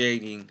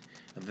differentiating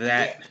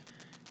that. Yeah.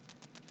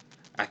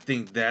 I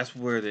think that's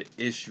where the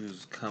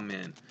issues come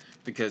in,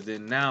 because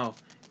then now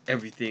it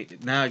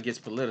gets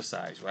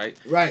politicized, right?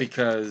 Right.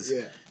 Because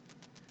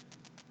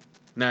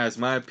now it's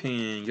my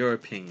opinion, your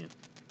opinion.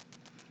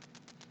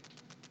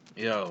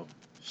 Yo,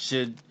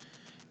 should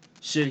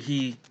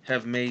he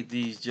have made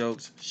these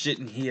jokes?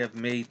 Shouldn't he have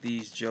made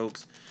these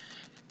jokes?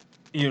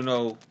 You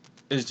know,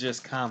 it's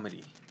just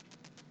comedy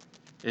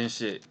and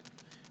shit.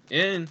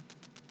 And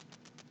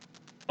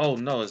oh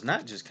no, it's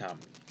not just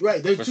comedy.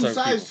 Right, there's two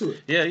sides to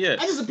it. Yeah, yeah.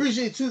 I just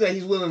appreciate too that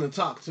he's willing to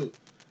talk too.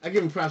 I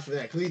give him props for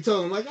that, because he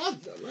told him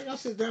I'll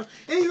sit down,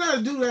 and he's not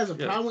a dude that has a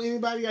problem with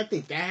anybody. I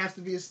think that has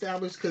to be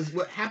established, because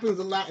what happens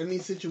a lot in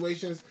these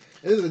situations,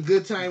 and this is a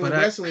good time with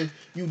wrestling,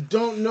 you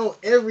don't know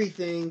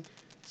everything.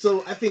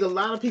 So I think a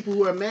lot of people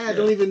who are mad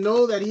don't even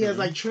know that he has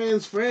like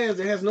trans friends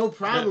and has no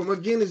problem.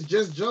 Again, it's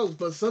just jokes,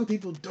 but some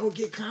people don't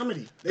get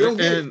comedy. They don't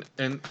get it.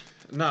 And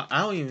no, I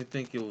don't even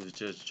think it was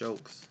just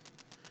jokes.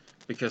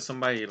 Because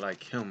somebody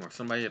like him or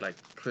somebody like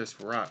Chris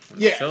Rock, when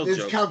they tell it's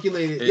jokes,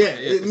 calculated.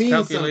 It means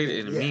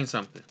calculated something. And it means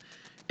something.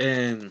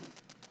 And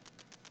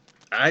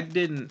I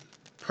didn't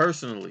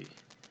personally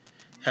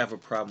have a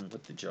problem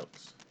with the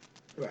jokes.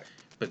 Right.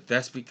 But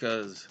that's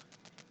because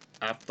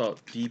I've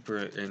thought deeper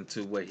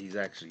into what he's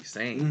actually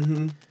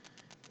saying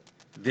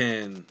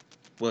than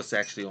what's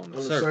actually on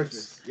the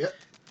surface. Yep.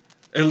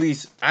 At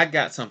least I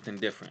got something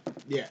different.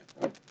 Yeah.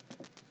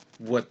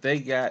 What they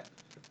got,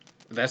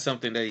 that's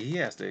something that he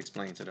has to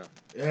explain to them.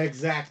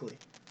 Exactly.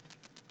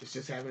 It's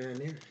just having that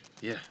narrative.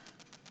 Yeah.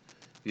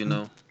 You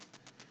know?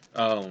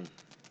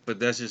 But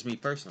that's just me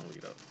personally,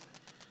 though.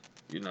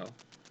 You know?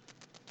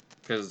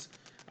 Because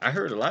I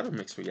heard a lot of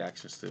mixed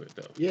reactions to it,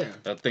 though. Yeah.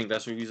 I think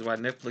that's the reason why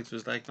Netflix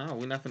was like, no,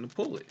 we're not going to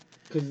pull it.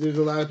 Because there's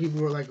a lot of people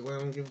who are like, well, I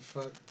don't give a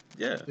fuck.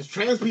 Yeah. There's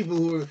trans people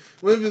who are,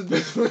 one of his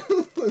best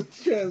friends was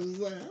trans, was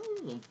like, I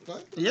don't give a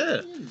fuck.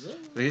 Yeah.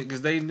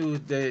 Because they knew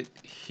that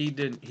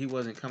he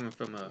wasn't coming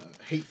from a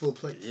hateful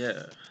place.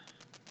 Yeah.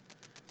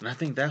 And I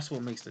think that's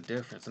what makes the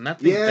difference. And I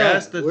think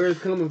that's where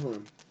it's coming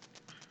from.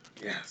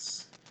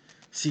 Yes.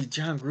 See,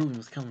 John Gruden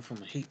was coming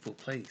from a hateful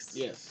place.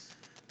 Yes.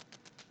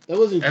 That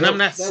wasn't. And I'm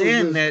not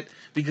saying that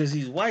because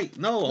he's white.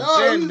 No,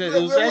 I'm saying that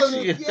it was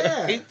actually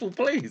a hateful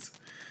place.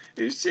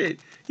 And shit.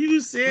 He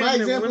was saying my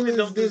that example women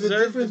don't there's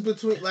deserve a difference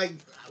between, like,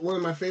 one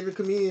of my favorite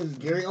comedians,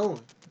 Gary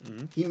Owen.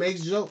 Mm-hmm. He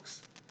makes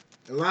jokes.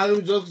 A lot of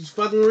them jokes is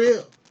fucking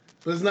real.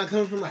 But it's not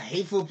coming from a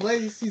hateful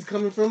place. He's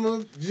coming from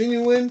a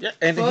genuine. Yeah,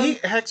 and fun. He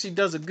actually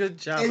does a good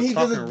job of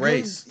talking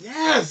race.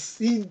 Yes,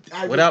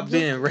 without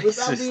being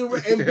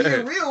racist. And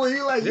being real. When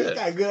you're like, this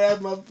guy good ass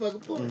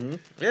motherfucking point.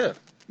 Mm-hmm. Yeah.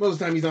 Most of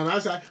the time he's on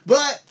our side,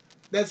 but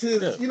that's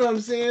his. You know what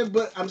I'm saying?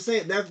 But I'm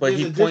saying that there's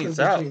a difference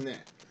between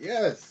that.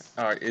 Yes.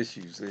 Our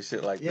issues and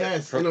shit like that.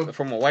 Yes.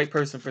 From a white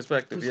person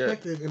perspective.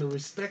 In a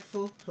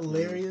respectful,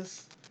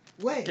 hilarious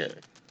way. Yeah.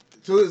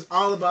 So it's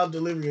all about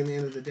delivery in the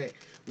end of the day,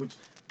 which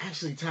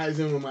actually ties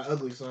in with my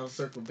ugly, so I'll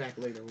circle back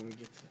later when we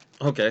get to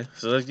that. Okay,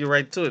 so let's get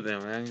right to it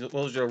then, man. What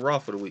was your Raw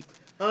for the week?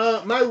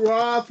 My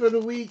Raw for the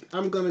week,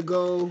 I'm gonna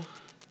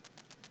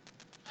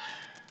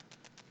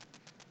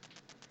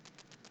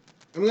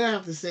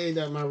have to say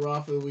that my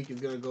Raw for the week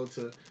is gonna go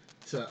to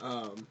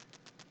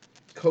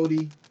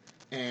Cody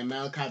and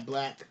Malachi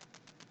Black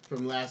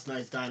from last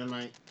night's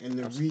Dynamite. And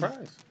I'm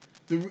surprised.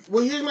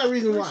 Well, here's my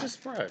reason why.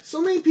 Surprised.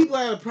 So many people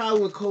had a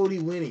problem with Cody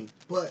winning,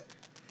 but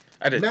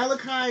I did.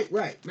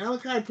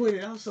 Malachi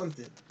pointed out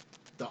something.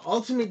 The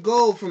ultimate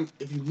goal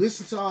if you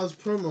listen to all his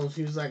promos,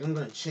 he was like, I'm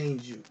going to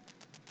change you.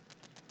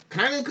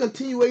 Kind of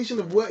continuation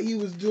of what he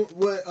was doing,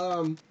 what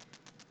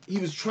he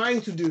was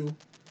trying to do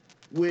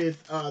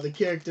with the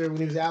character when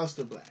he was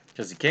Aleister Black.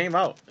 Because he came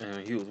out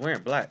and he was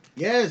wearing black.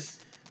 Yes.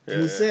 Yeah.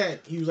 And he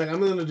said, he was like, I'm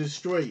going to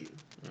destroy you.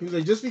 He was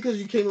like, just because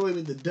you came away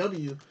with the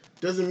W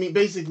doesn't mean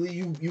basically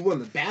you won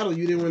the battle,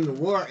 you didn't win the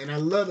war. And I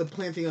love the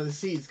planting of the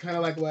seeds, kind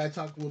of like what I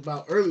talked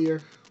about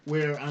earlier,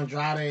 where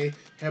Andrade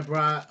had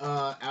brought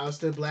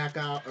Malachi Black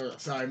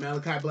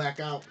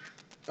out.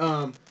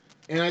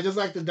 And I just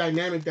like the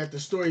dynamic that the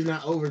story's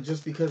not over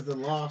just because of the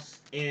loss,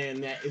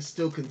 and that it's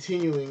still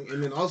continuing.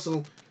 And then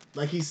also,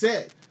 like he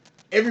said,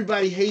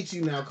 everybody hates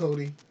you now,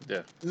 Cody.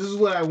 Yeah. This is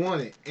what I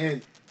wanted.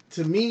 And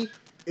to me,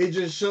 it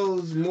just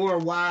shows more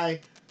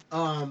why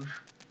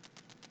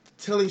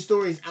telling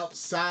stories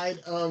outside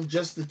of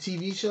just the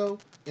TV show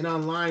and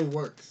online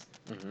works.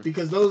 Mm-hmm.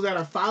 Because those that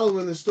are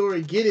following the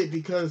story get it,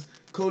 because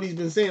Cody's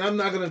been saying, I'm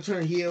not going to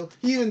turn heel.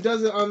 He even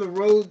does it on the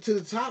Road to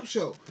the Top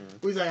show. Mm-hmm.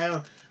 Where he's like,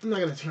 I'm not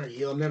going to turn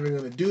heel. I'm never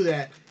going to do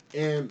that.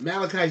 And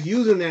Malachi's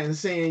using that and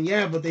saying,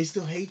 yeah, but they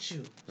still hate you.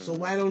 Mm-hmm. So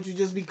why don't you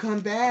just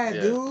become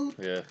bad, dude?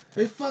 Yeah.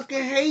 They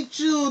fucking hate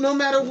you no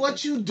matter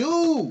what you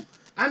do.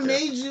 I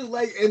made you,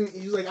 and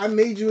he's like, I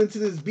made you into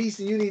this beast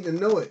and you didn't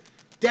even know it.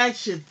 That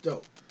shit's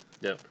dope.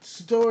 Yep.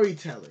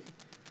 Storytelling.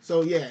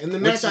 So, yeah, and the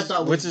match I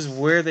thought was... Which is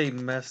where they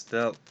messed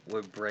up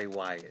with Bray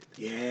Wyatt.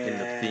 Yeah. In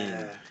the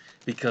Fiend.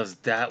 Because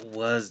that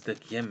was the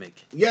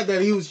gimmick. Yeah,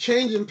 that he was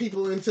changing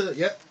people into...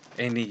 Yep.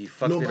 And he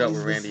fucked it up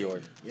with Randy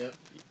Orton. Yep.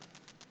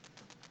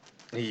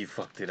 He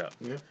fucked it up.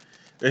 Yep.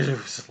 It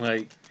was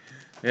like,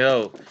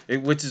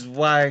 which is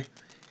why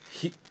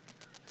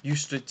you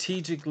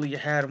strategically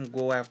had him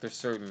go after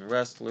certain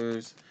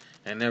wrestlers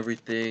and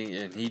everything,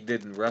 and he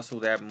didn't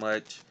wrestle that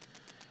much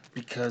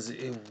because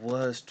it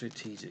was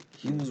strategic.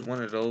 He was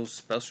one of those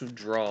special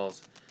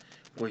draws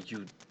where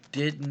you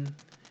didn't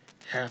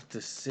have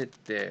to sit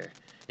there.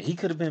 And he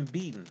could have been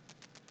beaten.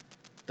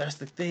 That's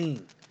the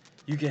thing.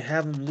 You can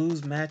have him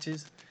lose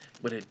matches,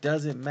 but it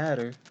doesn't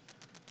matter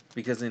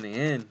because in the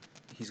end,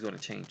 he's going to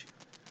change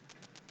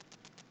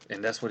you.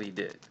 And that's what he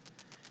did.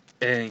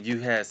 And you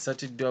had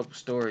such a dope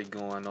story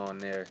going on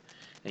there,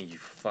 and you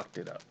fucked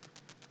it up.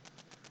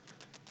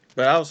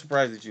 But I was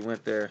surprised that you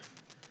went there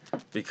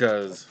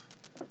because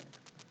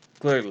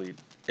clearly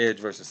Edge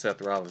versus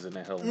Seth Rollins in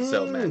that Hell in a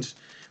Cell match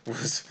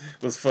was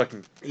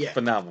fucking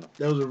phenomenal.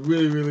 That was a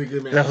really, really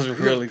good match. That was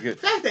really good.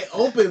 The fact they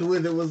opened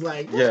with it was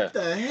like, what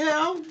the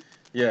hell?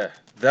 Yeah,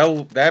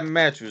 that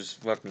match was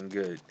fucking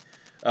good.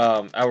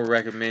 I would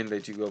recommend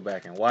that you go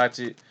back and watch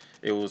it.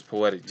 It was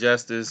poetic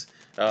justice.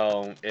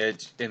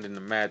 Edge ending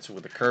the match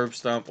with a curb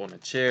stomp on a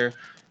chair,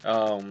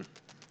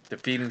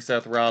 defeating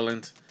Seth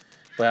Rollins.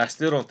 But I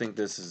still don't think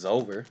this is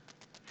over.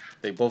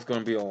 They both going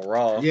to be on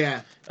Raw.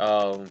 Yeah.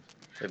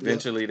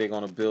 Eventually they're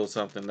going to build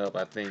something up,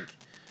 I think,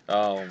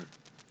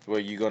 where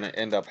you're going to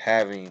end up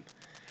having,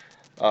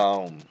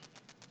 I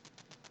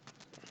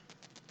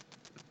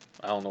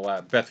don't know why,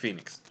 Beth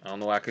Phoenix. I don't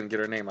know why I couldn't get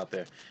her name out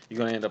there. You're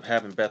going to end up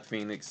having Beth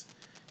Phoenix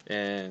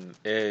and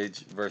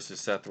Edge versus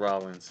Seth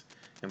Rollins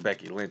and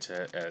Becky Lynch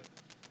at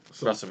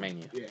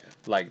WrestleMania. Yeah.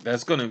 Like,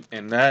 that's going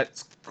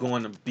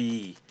to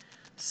be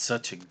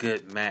such a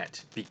good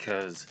match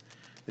because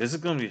this is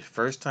going to be the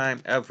first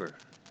time ever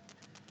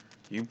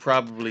you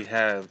probably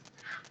have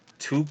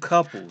two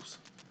couples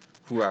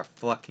who are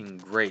fucking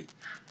great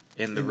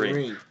in the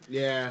ring.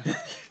 Yeah.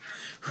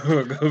 Who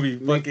are going to be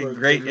fucking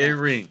great in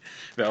ring.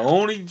 The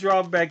only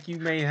drawback you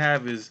may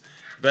have is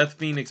Beth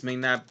Phoenix may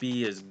not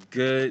be as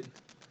good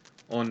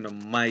on the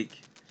mic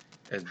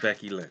as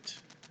Becky Lynch.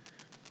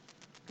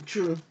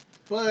 True.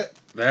 But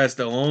that's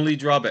the only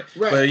drawback.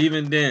 Right. But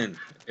even then,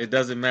 it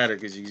doesn't matter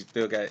because you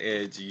still got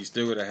Edge, you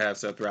still gonna have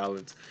Seth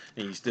Rollins,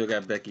 and you still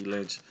got Becky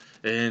Lynch,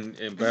 and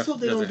Beth. I hope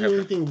they don't do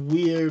anything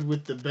weird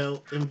with the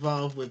belt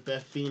involved with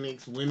Beth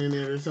Phoenix winning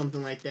it or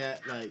something like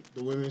that, like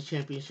the women's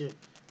championship.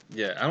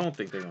 Yeah, I don't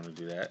think they're gonna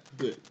do that.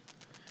 Good.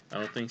 I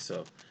don't think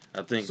so.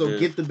 I think so.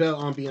 Get the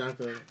belt on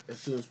Bianca as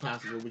soon as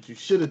possible, which you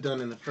should have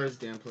done in the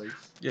first damn place.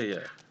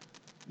 Yeah.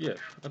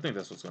 I think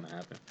that's what's gonna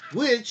happen.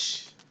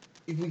 Which,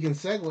 if we can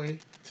segue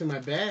to my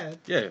bad.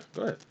 Yeah,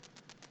 go ahead.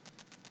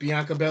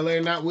 Bianca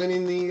Belair not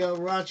winning the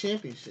Raw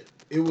Championship.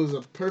 It was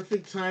a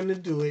perfect time to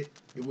do it.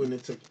 It wouldn't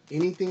have took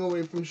anything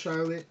away from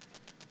Charlotte.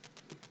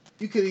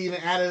 You could have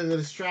even added a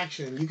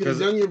distraction. You could have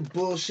done your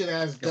bullshit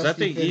ass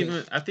dusty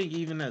finish. I think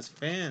even as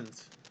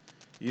fans,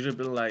 you'd have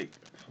been like,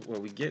 well,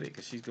 we get it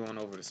because she's going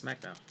over to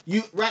Smackdown.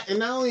 And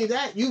not only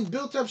that, you've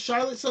built up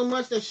Charlotte so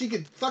much that she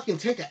could fucking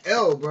take a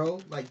L,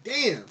 bro. Like,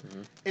 damn.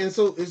 Mm-hmm. And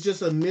so it's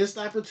just a missed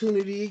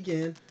opportunity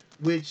again,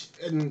 which,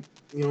 and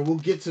we'll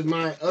get to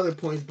my other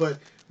points, but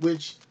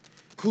which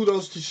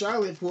kudos to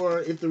Charlotte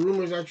for, if the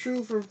rumors are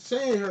true, for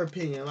saying her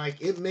opinion.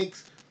 Like, it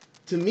makes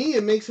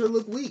her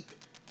look weak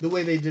the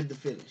way they did the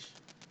finish.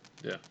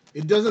 Yeah.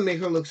 It doesn't make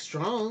her look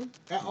strong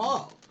at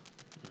all.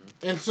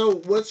 Mm-hmm. And so,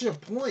 what's your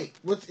point?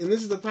 And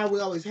this is the problem we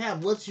always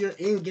have. What's your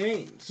end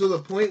game? So the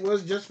point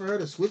was just for her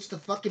to switch the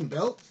fucking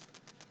belts?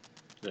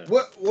 Yeah.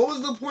 What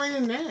was the point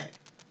in that?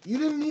 You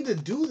didn't need to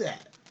do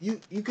that.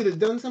 You could have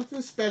done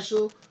something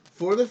special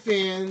for the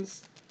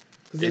fans.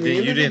 And then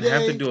you didn't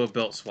have to do a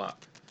belt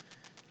swap.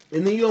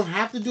 And then you don't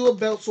have to do a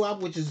belt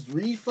swap, which is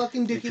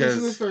fucking ridiculous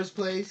in the first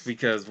place.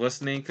 Because what's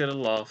name could have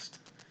lost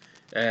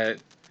at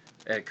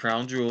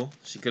Crown Jewel.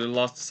 She could have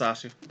lost to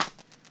Sasha.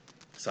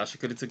 Sasha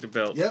could have took the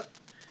belt. Yep.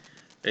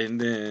 And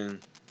then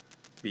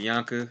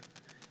Bianca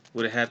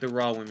would have had the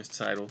Raw Women's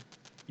title.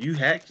 You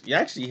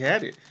actually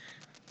had it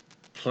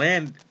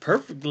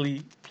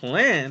perfectly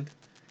planned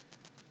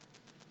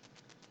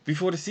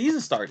before the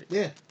season started.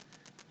 Yeah.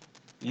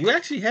 You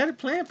actually had it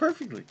planned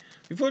perfectly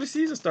before the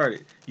season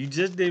started. You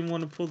just didn't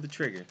want to pull the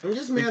trigger. I'm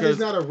just mad there's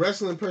not a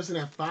wrestling person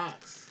at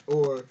Fox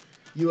or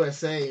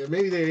USA, or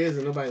maybe there is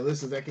and nobody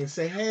listens, that can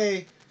say,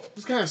 hey,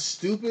 it's kind of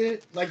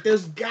stupid. Like,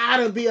 there's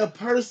gotta be a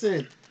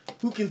person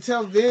who can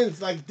tell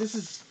Vince, like, this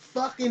is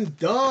fucking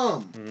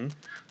dumb. Mm-hmm.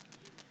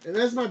 And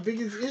that's my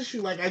biggest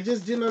issue. Like, I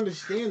just didn't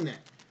understand that.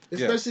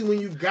 Especially when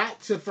you got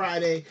to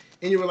Friday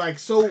and you were like,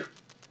 so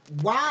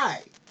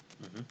why?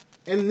 Mm-hmm.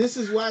 And this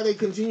is why they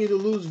continue to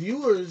lose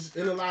viewers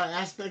in a lot of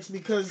aspects,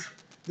 because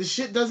the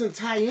shit doesn't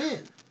tie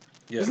in.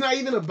 Yeah. It's not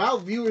even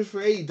about viewers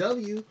for AEW.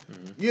 Mm-hmm.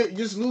 You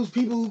just lose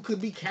people who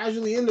could be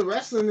casually into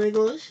wrestling and they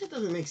go, this shit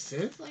doesn't make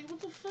sense. Like, what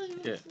the fuck?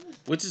 Yeah.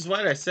 Which is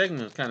why that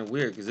segment was kind of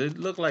weird, because it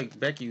looked like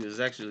Becky was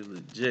actually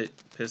legit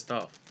pissed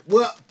off.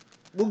 Well,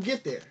 we'll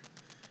get there.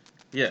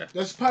 Yeah.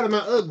 That's part of my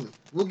ugly.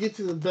 We'll get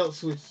to the belt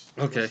switch.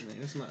 Okay.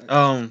 That's my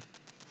ugly.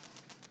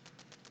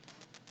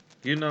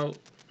 You know,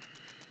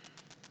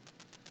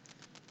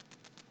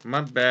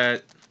 my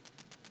bad.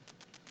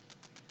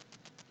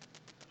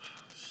 Oh,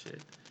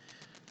 shit.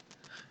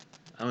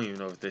 I don't even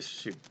know if this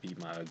should be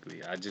my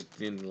ugly. I just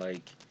didn't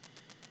like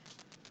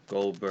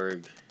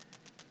Goldberg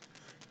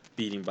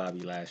beating Bobby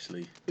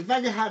Lashley. If I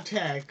could hot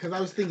tag, because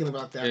I was thinking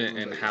about that.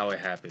 And how it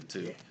happened,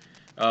 too.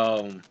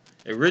 Yeah.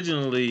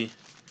 Originally,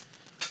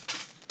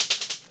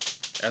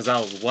 as I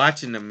was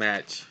watching the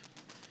match,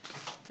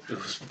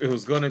 it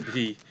was gonna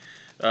be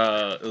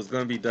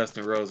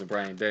Dustin Rhodes and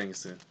Bryan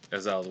Danielson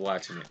as I was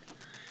watching it,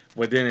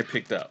 but then it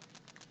picked up,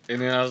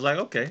 and then I was like,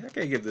 okay, I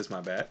can't give this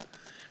my bad,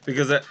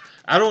 because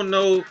I don't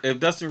know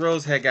if Dustin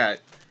Rhodes had got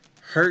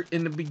hurt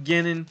in the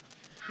beginning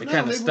and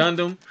kind of stunned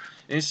him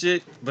and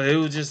shit, but it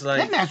was just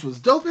like that match was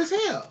dope as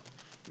hell.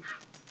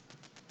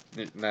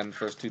 Not in the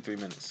first 2-3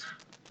 minutes.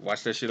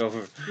 Watch that shit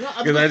over.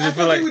 Because I just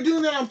feel like we're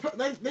doing that on.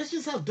 Like, that's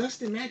just how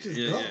Dustin matches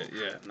go.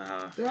 Yeah.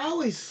 Nah. They're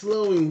always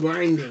slow and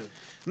grinding.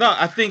 No,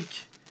 I think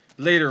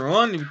later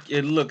on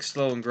it looked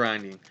slow and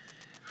grinding,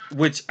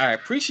 which I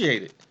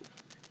appreciated.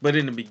 But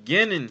in the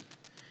beginning,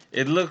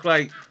 it looked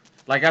like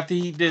after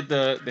he did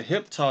the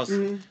hip toss,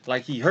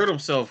 like he hurt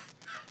himself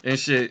and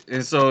shit,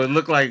 and so it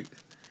looked like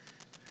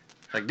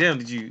damn,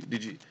 did you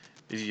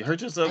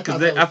hurt yourself?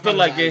 Because I feel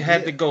like it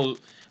had to go.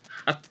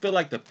 I feel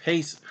like the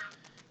pace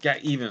got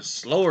even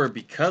slower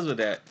because of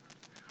that.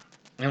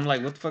 And I'm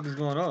like, what the fuck is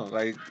going on?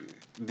 Like,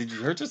 did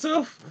you hurt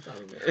yourself?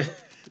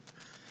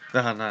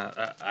 Nah,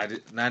 I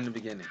did not in the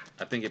beginning.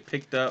 I think it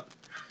picked up,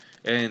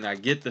 and I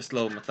get the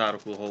slow,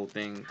 methodical whole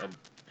thing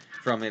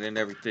from it and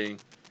everything.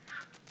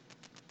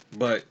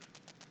 But,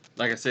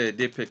 like I said, it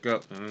did pick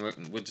up,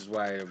 which is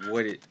why I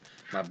avoided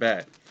my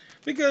bad.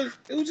 Because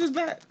it was just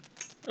bad.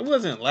 It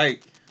wasn't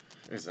like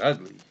it's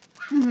ugly.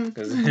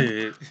 Because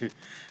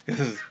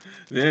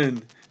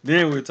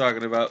then we're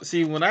talking about...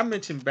 See, when I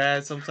mention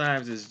bad,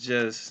 sometimes it's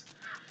just...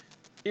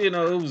 it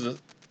was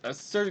a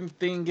certain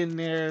thing in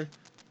there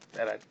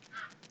that I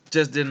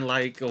just didn't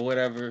like or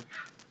whatever.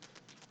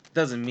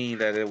 Doesn't mean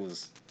that it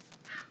was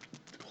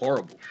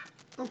horrible.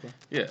 Okay.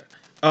 Yeah.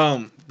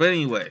 But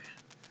anyway.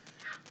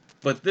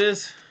 But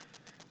this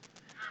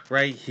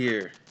right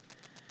here,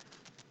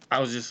 I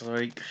was just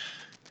like,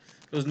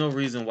 there was no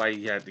reason why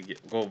you had to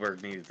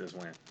Goldberg needed this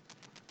win.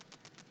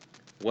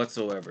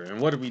 Whatsoever. And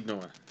what are we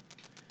doing?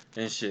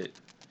 And shit.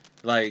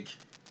 Like,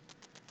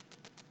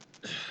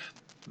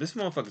 this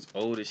motherfucker's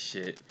old as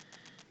shit.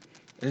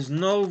 There's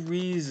no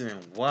reason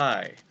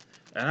why.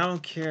 And I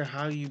don't care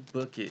how you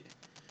book it.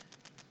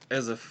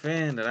 As a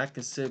fan, that I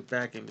can sit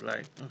back and be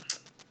like,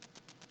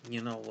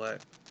 you know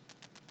what?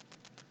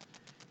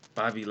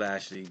 Bobby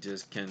Lashley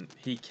can't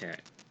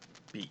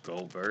beat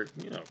Goldberg.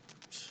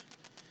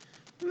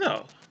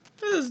 No.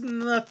 There's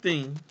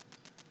nothing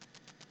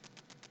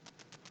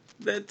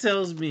that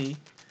tells me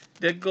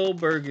that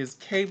Goldberg is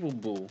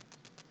capable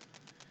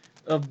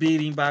of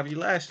beating Bobby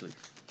Lashley.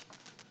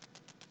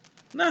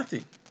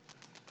 Nothing.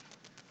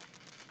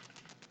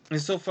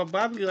 And so for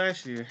Bobby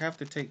Lashley to have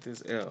to take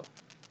this L,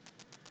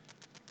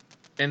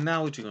 and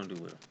now what you gonna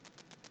do with him?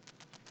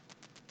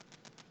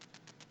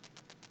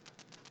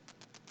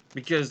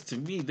 Because to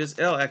me, this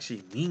L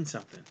actually means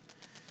something.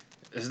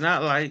 It's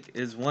not like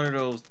it's one of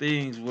those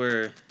things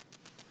where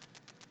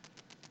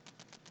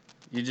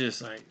you're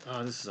just like,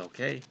 oh, this is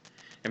okay.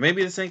 And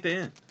maybe this ain't the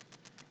end.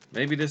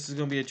 Maybe this is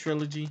gonna be a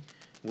trilogy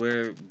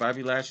where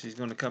Bobby Lashley's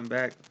gonna come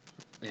back,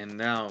 and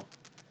now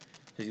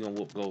he's gonna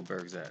whoop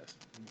Goldberg's ass.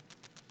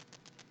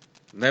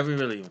 Never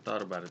really even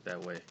thought about it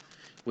that way,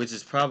 which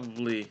is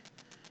probably,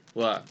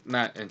 well,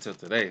 not until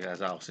today,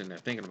 as I was sitting there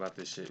thinking about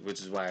this shit, which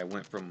is why I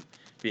went from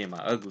being my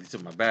ugly to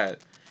my bad.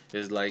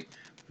 Is like,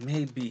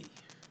 maybe,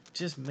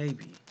 just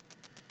maybe,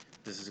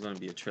 this is gonna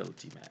be a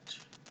trilogy match,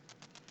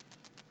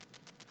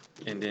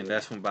 and then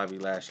that's when Bobby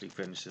Lashley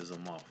finishes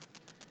him off.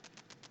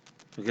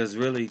 Because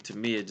really, to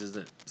me, it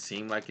doesn't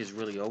seem like it's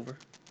really over.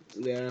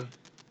 Yeah.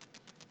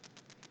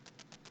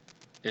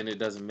 and it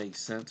doesn't make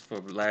sense for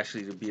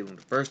Lashley to beat him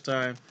the first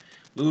time,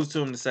 lose to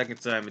him the second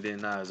time, and then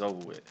now it's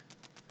over with.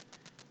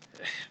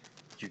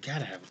 You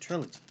gotta have a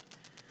trilogy.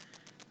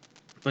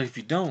 But if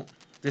you don't,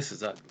 this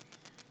is ugly.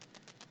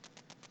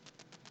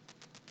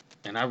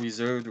 And I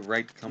reserve the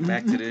right to come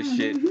back to this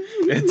shit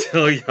and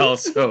tell y'all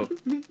so.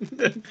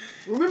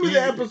 Remember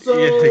the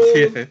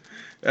episode? Yeah.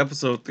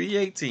 Episode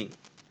 318.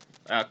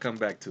 I'll come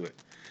back to it.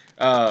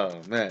 Oh,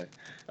 man.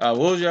 What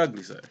was your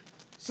ugly side?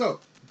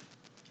 So,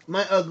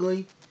 my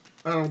ugly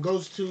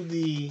goes to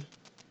the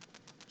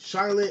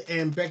Charlotte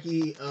and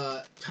Becky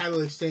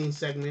title exchange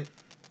segment.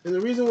 And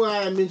the reason why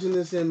I mentioned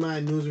this in my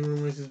news and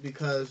rumors is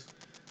because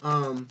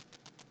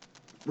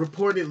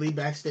reportedly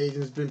backstage,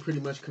 and it's been pretty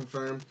much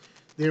confirmed,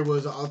 there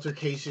was an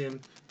altercation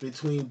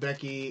between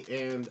Becky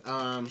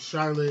and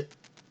Charlotte,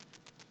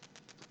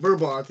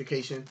 verbal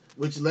altercation,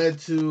 which led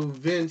to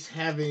Vince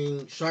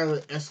having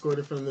Charlotte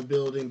escorted from the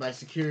building by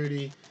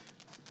security.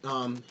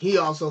 He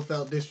also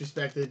felt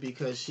disrespected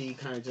because she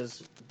kind of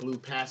just blew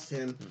past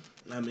him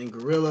in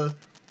Gorilla.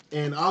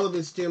 And all of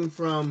it stemmed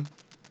from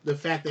the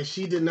fact that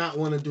she did not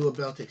want to do a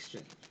belt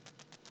exchange.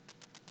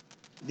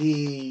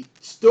 The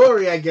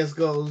story, I guess,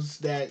 goes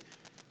that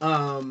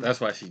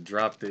that's why she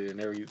dropped it and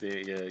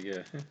everything.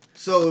 Yeah.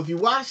 So if you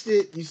watched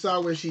it, you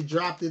saw where she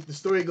dropped it. The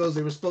story goes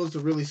they were supposed to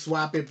really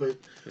swap it, but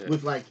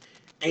with like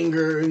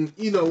anger and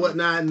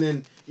whatnot. And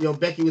then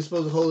Becky was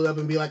supposed to hold it up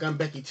and be like, "I'm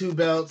Becky 2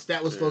 belts."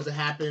 That was supposed to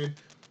happen.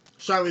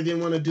 Charlotte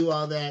didn't want to do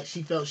all that.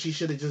 She felt she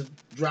should have just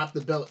dropped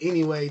the belt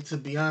anyway to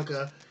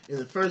Bianca in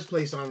the first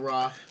place on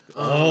Raw.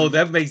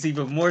 That makes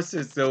even more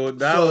sense. So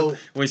now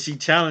when she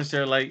challenged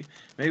her, like,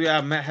 maybe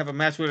I'll have a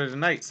match with her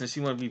tonight since she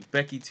want to be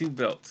Becky 2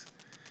 belts.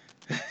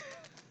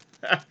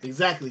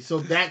 Exactly. So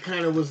that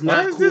kind of was not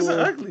cool. Why is this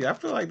ugly? I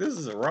feel like this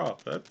is a Raw.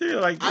 I feel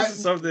like this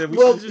is something that we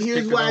should just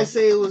here's why I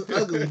say it was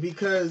ugly.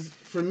 Because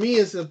for me,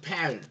 it's a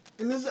pattern.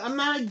 And I'm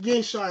not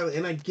against Charlotte,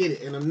 and I get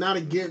it. And I'm not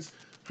against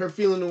her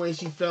feeling the way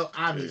she felt,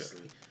 obviously.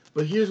 Yeah.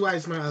 But here's why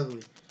it's not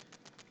ugly.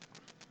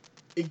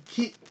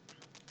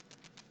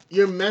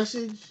 Your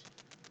message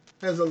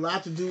has a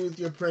lot to do with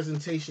your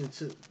presentation,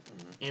 too.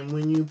 And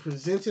when you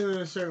present it in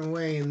a certain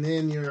way, and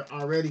then you're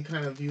already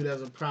kind of viewed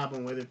as a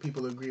problem, whether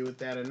people agree with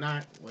that or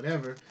not,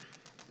 whatever,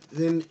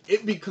 then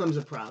it becomes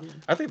a problem.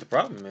 I think the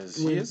problem is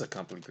she is a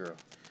company girl.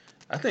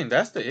 I think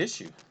that's the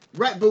issue.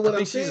 Right, but what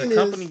I'm saying is she's a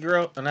company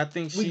girl, and I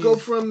think we go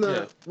from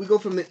the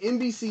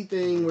NBC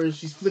thing where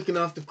she's flicking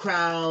off the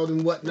crowd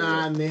and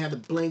whatnot, and they had the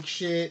blank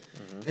shit,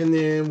 and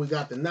then we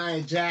got the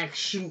Nia Jax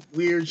shoot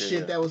weird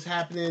shit that was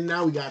happening.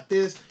 Now we got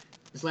this.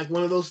 It's like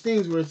one of those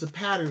things where it's a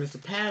pattern.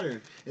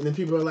 And then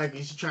people are like,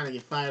 is she trying to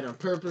get fired on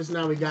purpose?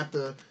 Now we got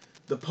the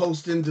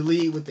post and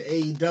delete with the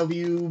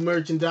AEW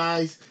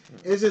merchandise.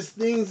 It's just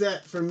things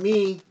that, for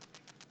me,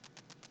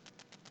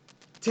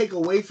 take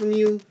away from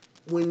you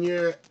when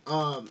you're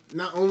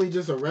not only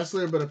just a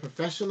wrestler, but a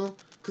professional.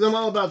 Because I'm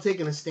all about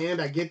taking a stand.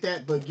 I get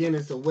that. But again,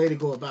 it's a way to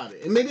go about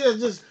it. And maybe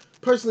that's just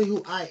personally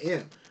who I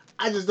am.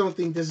 I just don't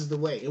think this is the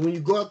way. And when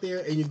you go out there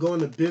and you go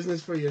into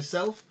business for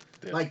yourself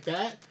like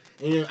that,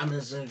 and I'm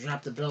just going to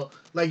drop the belt.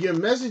 Like, your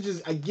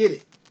messages, I get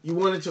it. You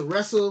wanted to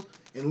wrestle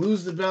and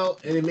lose the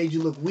belt, and it made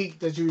you look weak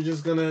that you were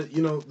just going to,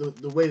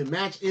 the way the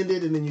match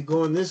ended, and then you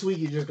go in this week,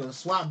 you're just going to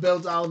swap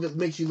belts. All of it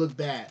makes you look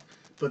bad.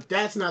 But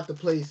that's not the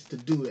place to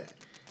do that.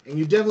 And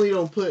you definitely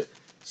don't put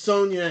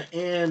Sonya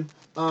and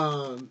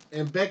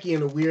Becky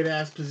in a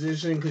weird-ass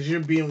position because you're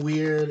being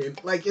weird.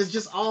 And, like, it's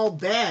just all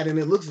bad, and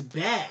it looks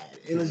bad.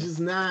 And it's just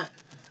not,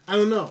 I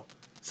don't know.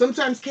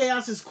 Sometimes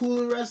chaos is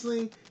cool in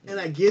wrestling, and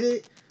I get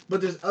it. But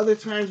there's other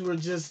times where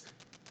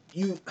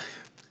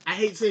I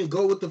hate saying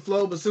go with the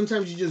flow, but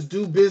sometimes you just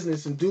do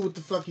business and do what the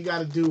fuck you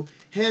gotta do.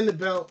 Hand the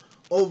belt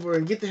over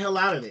and get the hell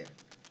out of there.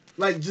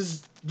 Like,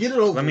 just get it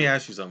over. Let me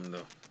ask you something,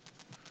 though.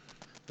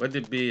 What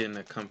did being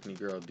a company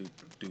girl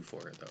do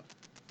for her, though?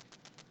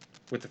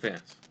 With the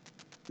fans?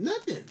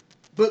 Nothing.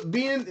 But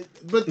they're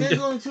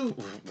going to.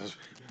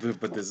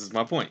 But this is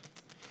my point.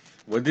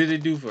 What did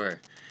it do for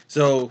her?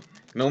 So,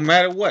 no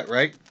matter what,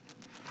 right?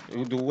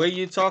 The way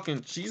you're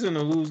talking, she's in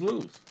a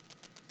lose-lose.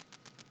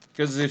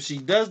 Because if she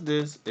does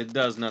this, it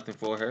does nothing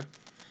for her.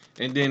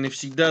 And then if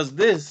she does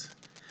this,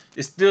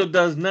 it still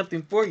does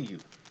nothing for you.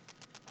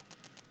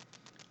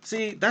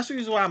 See, that's the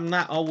reason why I'm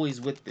not always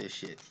with this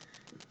shit.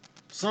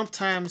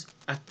 Sometimes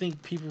I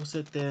think people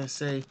sit there and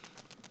say,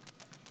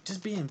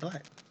 just being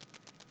black.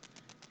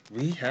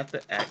 We have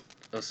to act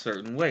a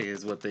certain way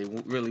is what they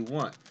really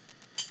want.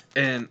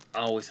 And I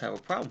always have a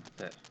problem with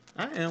that.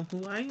 I am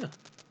who I am.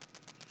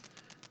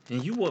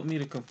 And you want me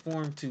to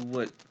conform to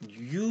what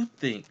you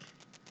think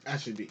I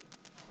should be.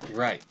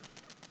 Right.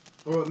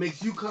 Or what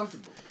makes you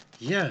comfortable.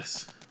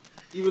 Yes.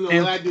 Even though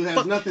what I do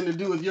has nothing to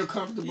do with your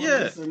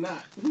comfortableness or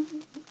not.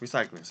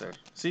 Recycling, sir.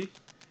 See?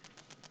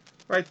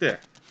 Right there.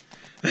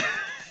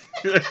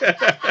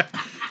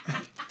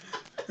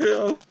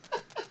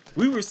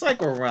 We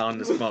recycle around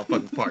this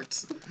motherfucking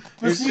parts.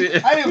 But see,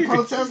 I didn't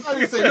protest. I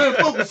didn't say nothing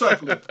about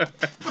recycling.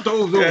 Put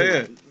those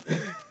on.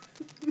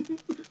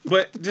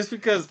 But just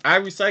because I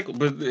recycle,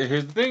 but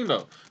here's the thing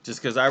though.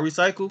 Just because I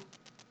recycle,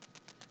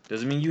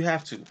 Doesn't mean you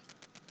have to.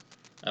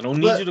 I don't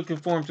need you to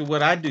conform to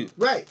what I do.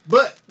 Right.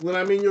 But when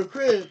I'm in your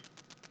crib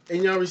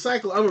and y'all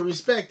recycle, I'm going to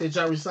respect that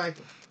y'all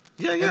recycle.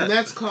 Yeah, yeah. And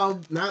that's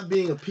called not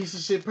being a piece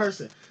of shit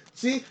person.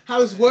 See how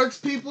this works,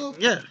 people?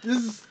 Yeah.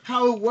 This is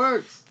how it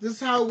works. This is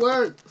how it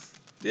works.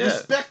 Yeah.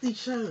 Respect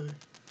each other.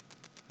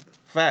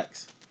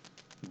 Facts.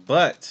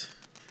 But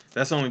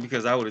that's only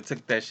because I would have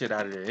took that shit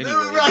out of there anyway.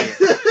 Right.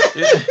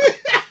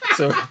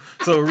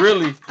 So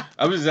really,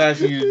 I'm just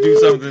asking you to do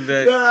something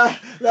that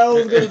I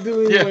was going to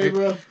do anyway, yeah,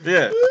 bro.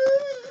 Yeah.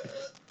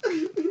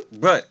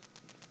 But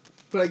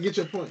I get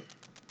your point.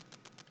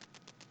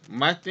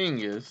 My thing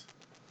is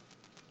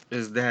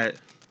that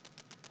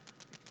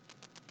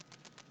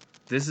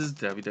this is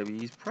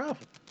WWE's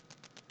problem.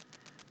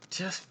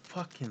 Just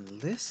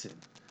fucking listen.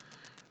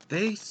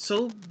 They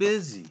so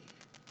busy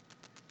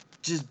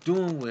just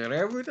doing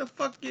whatever the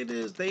fuck it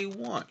is they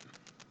want.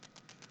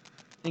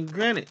 And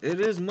granted, it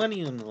is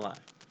money on the line.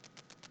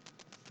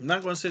 I'm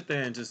not going to sit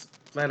there and just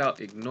flat out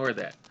ignore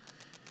that.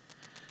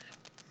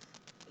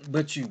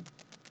 But you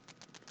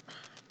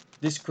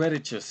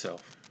discredit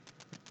yourself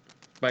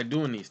by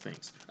doing these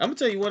things. I'm going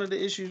to tell you one of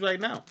the issues right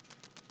now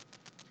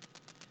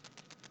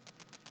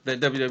that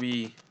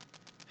WWE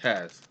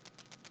has.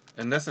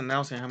 And that's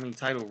announcing how many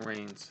title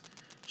reigns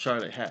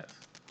Charlotte has.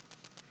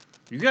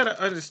 You got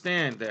to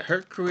understand that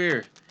her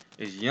career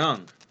is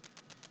young.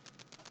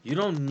 You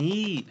don't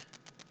need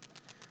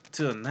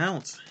to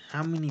announce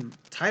how many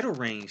title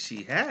reigns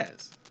she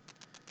has.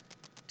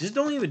 Just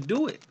don't even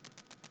do it.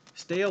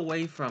 Stay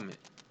away from it.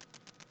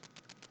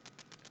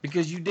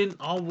 Because you didn't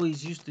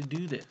always used to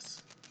do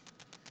this.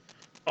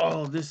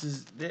 Oh, this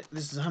is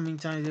how many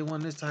times they won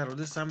this title.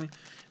 This how many.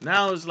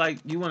 Now it's like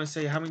you want to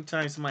say how many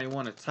times somebody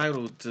won a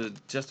title to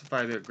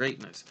justify their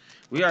greatness.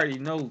 We already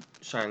know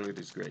Charlotte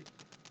is great.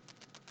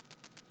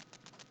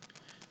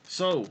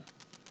 So,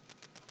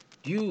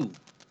 you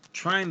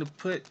trying to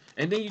put,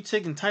 and then you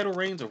taking title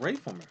reigns away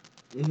from her.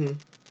 Mm-hmm.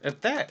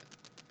 At that.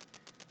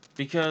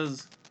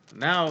 Because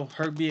now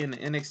her being the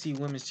NXT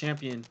Women's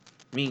Champion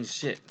means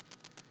shit.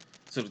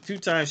 So the 2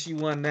 times she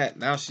won that,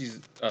 now she's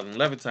an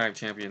 11-time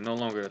champion, no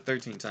longer a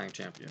 13-time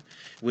champion.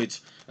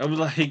 Which, I was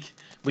like,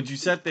 but you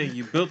sat there,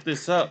 you built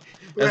this up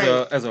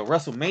as a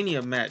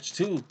WrestleMania match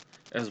too,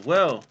 as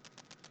well,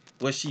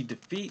 where she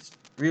defeats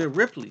Rhea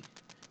Ripley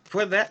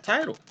for that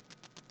title.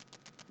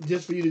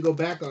 Just for you to go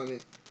back on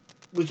it,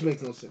 which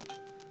makes no sense.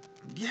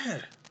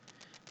 Yeah.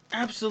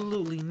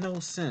 Absolutely no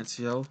sense,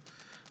 yo.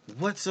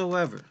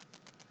 Whatsoever.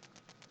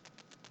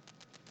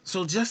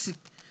 So just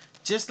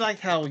like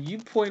how you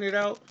pointed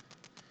out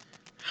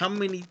how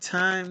many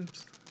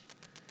times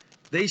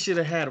they should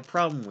have had a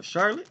problem with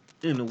Charlotte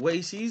in the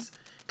way she's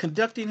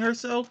conducting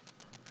herself,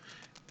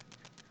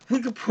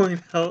 we could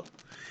point out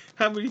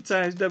how many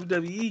times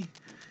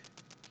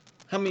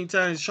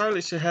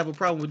Charlotte should have a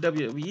problem with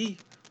WWE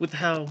with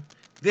how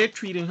they're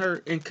treating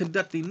her and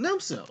conducting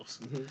themselves.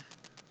 Mm-hmm.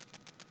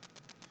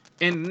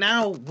 And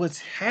now what's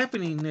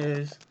happening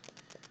is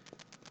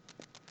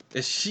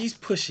she's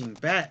pushing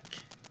back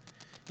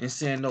and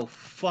saying, no,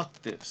 fuck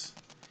this.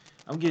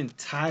 I'm getting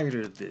tired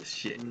of this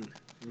shit.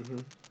 Mm-hmm.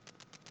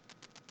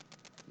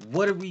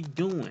 What are we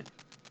doing?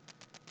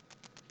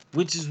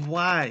 Which is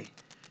why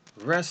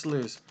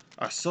wrestlers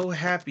are so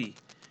happy.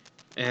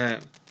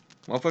 And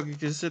motherfucker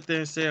can sit there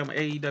and say I'm an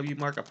AEW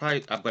mark,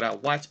 but I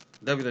watch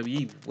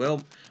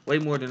WWE way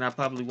more than I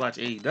probably watch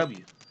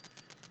AEW.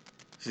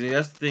 See,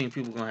 that's the thing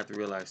people are going to have to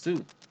realize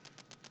too.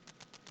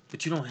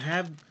 But you don't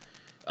have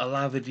a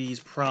lot of these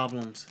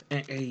problems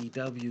in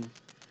AEW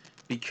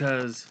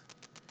because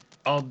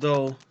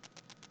although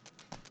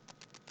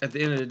at the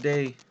end of the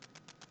day,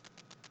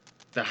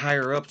 the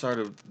higher ups are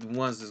the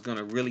ones that's going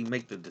to really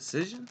make the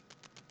decision.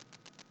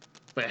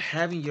 But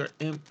having your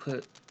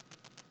input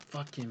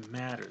fucking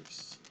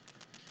matters.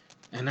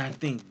 And I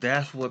think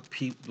that's what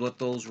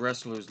those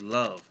wrestlers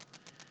love.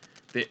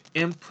 The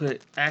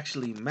input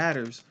actually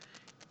matters,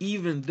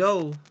 even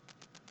though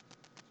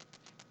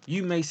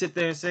you may sit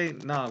there and say,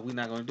 nah, we're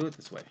not going to do it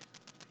this way.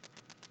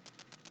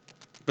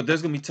 But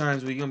there's going to be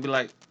times where you're going to be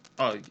like,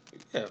 oh,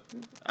 yeah,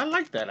 I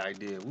like that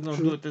idea. We're going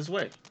to do it this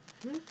way.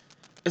 Mm-hmm.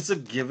 It's a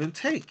give and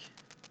take.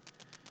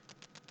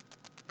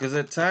 Because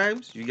at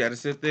times, you got to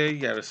sit there, you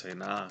got to say,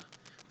 nah,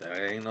 that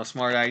ain't no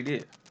smart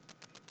idea.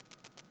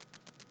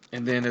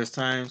 And then there's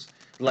times,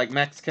 like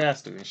Max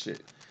Caster and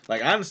shit.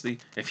 Like, honestly,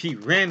 if he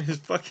ran his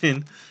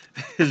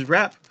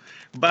rap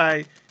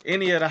by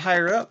any of the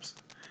higher ups,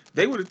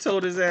 they would have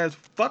told his ass,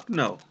 fuck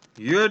no,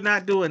 you're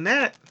not doing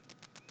that.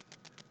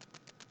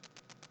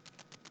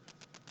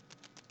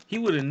 He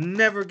would have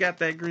never got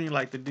that green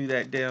light to do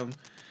that damn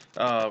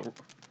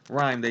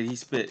rhyme that he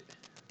spit.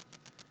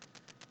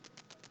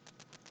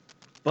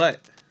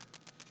 But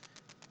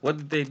what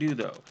did they do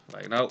though?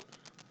 Like, nope,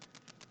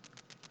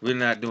 we're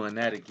not doing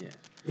that again.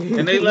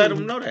 And they let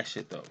him know that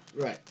shit though.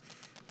 Right.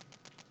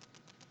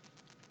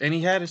 And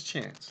he had his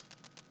chance.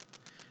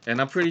 And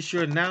I'm pretty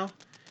sure now,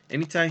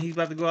 anytime he's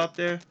about to go out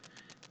there,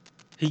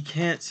 He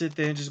can't sit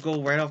there and just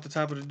go right off the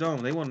top of the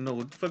dome. They want to know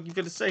what the fuck you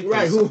finna say.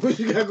 Right, what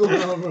you got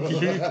going on, bro?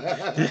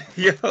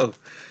 Yo.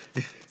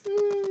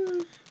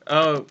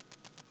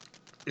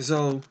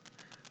 So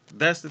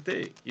that's the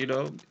thing, you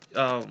know.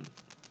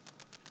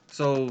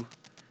 So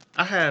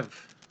I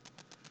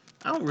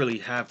don't really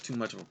have too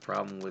much of a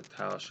problem with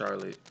how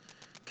Charlotte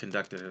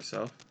conducted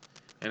herself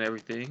and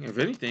everything. If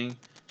anything,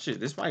 shit,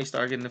 this might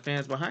start getting the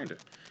fans behind her.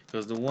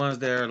 Because the ones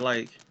that are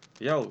like,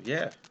 yo,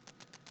 yeah,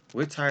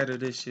 we're tired of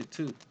this shit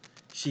too.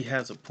 She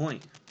has a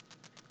point.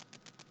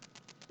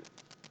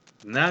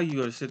 Now you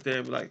gotta sit there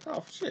and be like,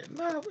 oh shit,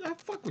 nah, I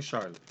fuck with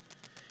Charlotte.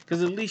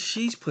 Because at least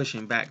she's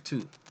pushing back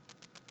too.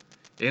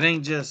 It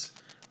ain't just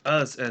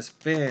us as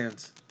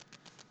fans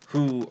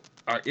who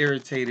are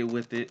irritated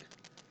with it.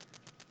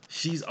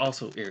 She's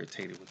also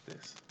irritated with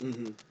this.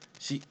 Mm-hmm.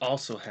 She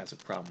also has a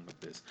problem with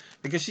this.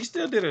 Because she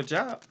still did her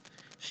job.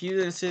 She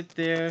didn't sit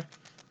there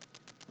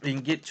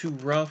and get too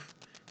rough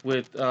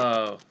with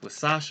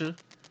Sasha.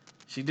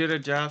 She did her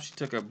job. She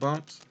took her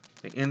bumps.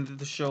 They ended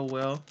the show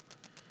well.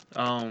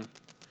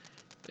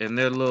 In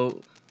their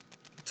little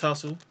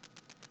tussle.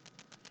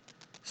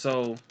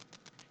 So,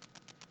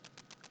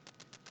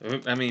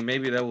 I mean,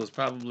 maybe that was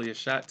probably a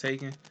shot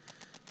taken.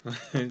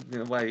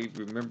 Nobody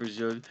remembers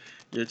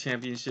your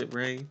championship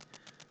reign.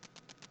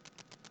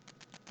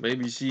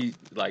 Maybe she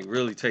like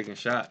really taking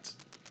shots,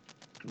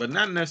 but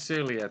not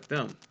necessarily at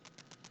them,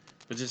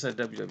 but just at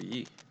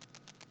WWE.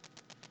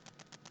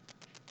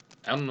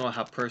 I don't know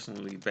how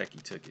personally Becky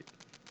took it.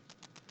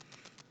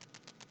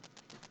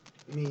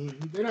 I mean,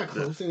 they're not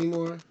close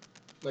anymore,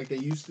 like they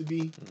used to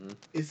be. Mm-hmm.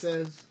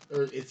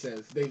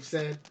 They've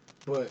said,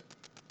 but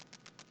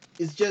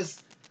it's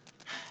just,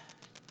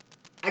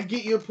 I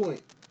get your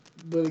point,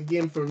 but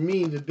again, for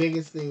me, the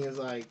biggest thing is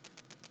like,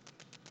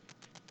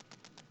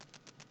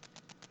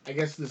 I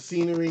guess the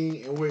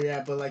scenery and where you're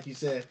at, but like you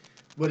said,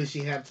 what does she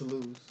have to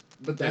lose?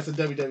 But that's a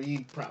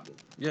WWE problem.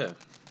 Yeah,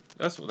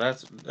 that's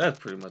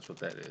pretty much what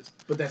that is.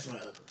 But that's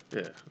not ugly.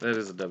 Yeah, that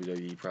is a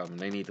WWE problem.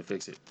 They need to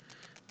fix it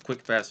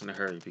quick, fast, in a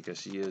hurry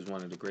because she is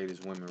one of the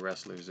greatest women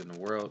wrestlers in the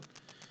world,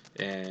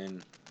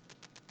 and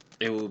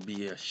it will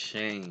be a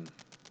shame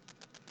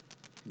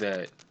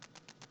that.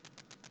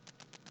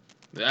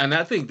 And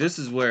I think this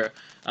is where,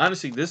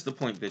 honestly, this is the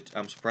point that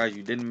I'm surprised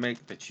you didn't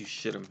make that you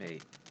should have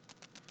made.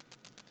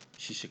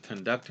 She should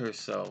conduct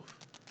herself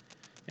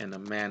in a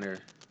manner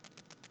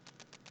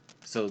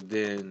so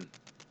then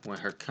when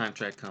her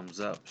contract comes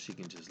up, she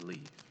can just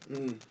leave.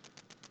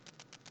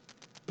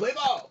 Play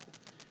ball!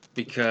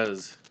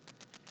 Because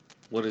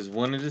what is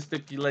one of the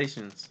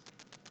stipulations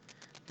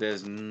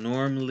there's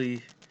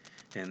normally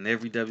in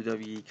every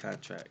WWE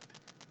contract,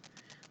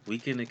 we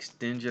can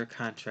extend your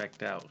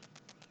contract out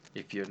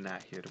if you're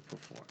not here to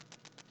perform.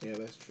 Yeah,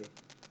 that's true.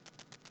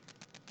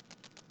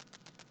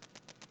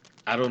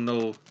 I don't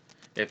know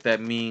if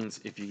that means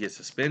if you get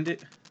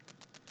suspended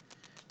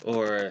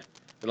or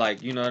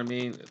like, you know what I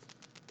mean?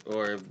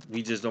 Or if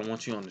we just don't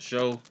want you on the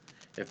show.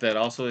 If that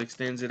also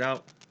extends it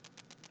out,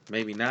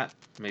 maybe not,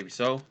 maybe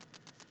so.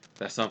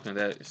 That's something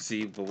that,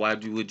 but why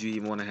would you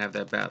even want to have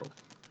that battle?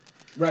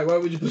 Right, why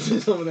would you put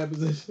yourself in that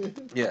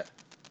position? Yeah.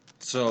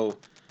 So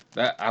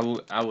that I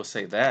would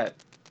say that.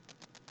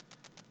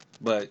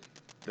 But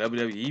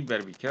WWE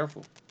better be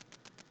careful.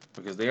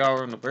 Because they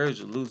are on the verge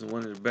of losing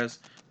one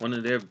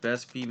of their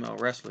best female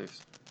wrestlers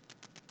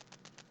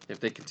if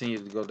they continue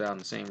to go down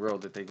the same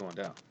road that they're going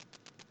down.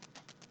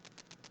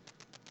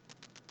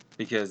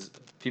 Because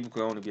people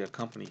can only be a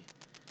company,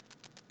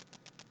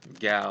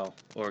 gal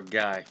or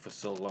guy for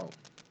so long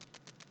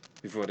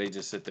before they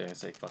just sit there and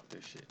say, fuck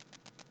this shit.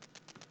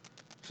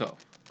 So,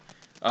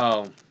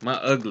 my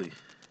ugly.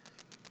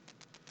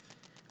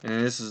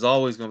 And this is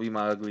always going to be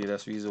my ugly.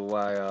 That's the reason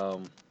why,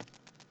 and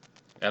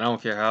I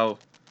don't care how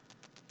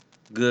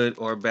good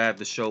or bad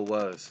the show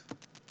was.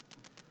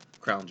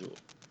 Crown Jewel.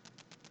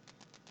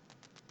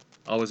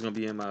 Always going to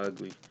be in my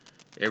ugly.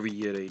 Every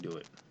year they do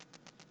it.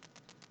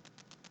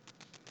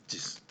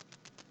 Just,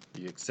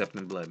 you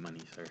accepting blood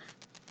money, sir.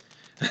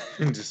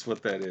 Just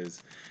what that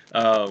is.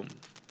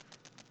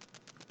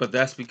 But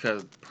that's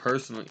because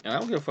personally, and I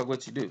don't give a fuck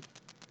what you do.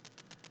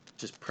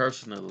 Just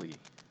personally,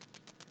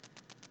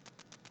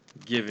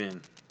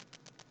 given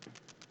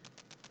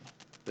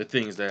the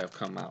things that have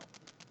come out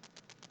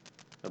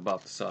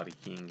about the Saudi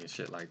King and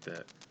shit like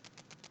that.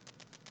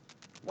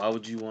 Why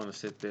would you want to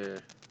sit there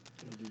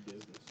and do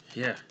business?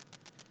 Yeah.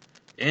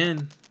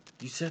 And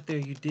you sat there,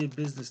 you did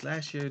business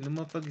last year, and the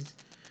motherfuckers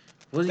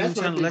wasn't even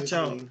trying to let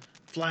y'all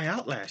fly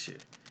out last year.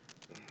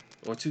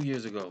 Or 2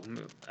 years ago.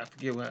 I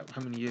forget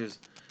how many years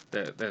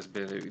that's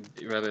been.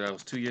 Rather, that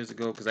was 2 years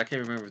ago, because I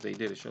can't remember if they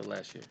did a show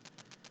last year.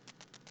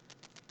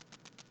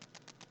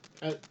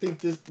 I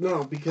think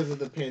because of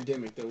the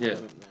pandemic. There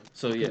wasn't.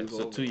 So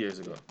 2 years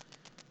ago.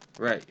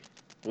 Right.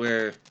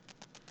 Where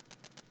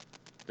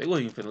they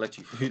weren't even going to let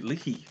you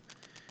leave.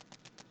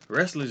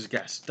 Wrestlers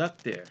got stuck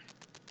there.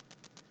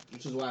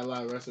 Which is why a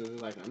lot of wrestlers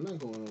are like, I'm not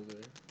going over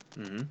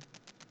there.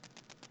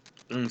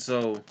 Mm-hmm. And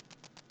so,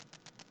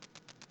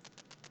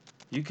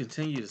 you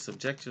continue to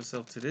subject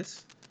yourself to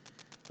this,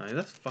 Like,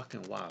 that's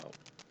fucking wild.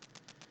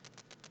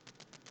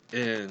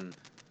 And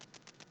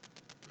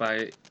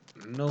by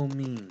no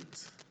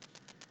means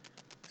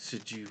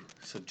should you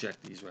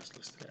subject these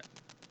wrestlers to that.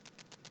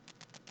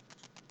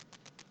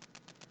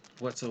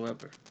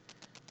 Whatsoever.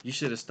 You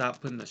should have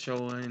stopped putting the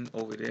show in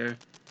over there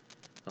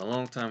a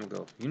long time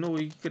ago. You know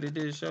where you could have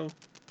did a show?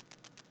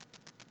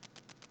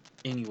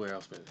 Anywhere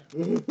else but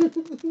there.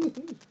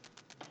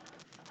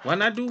 Why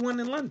not do one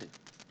in London?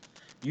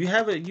 You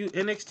have it,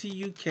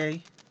 NXT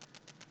UK.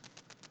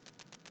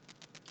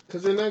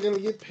 Because they're not going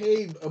to get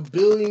paid a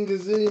billion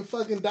gazillion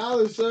fucking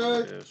dollars,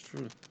 sir. Yeah, that's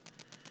true.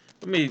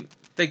 I mean,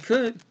 they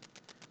could.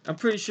 I'm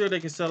pretty sure they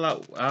can sell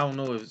out. I don't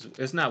know if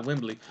it's not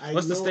Wembley.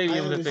 What's the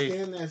stadium that they...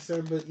 I understand that,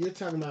 sir, but you're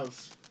talking about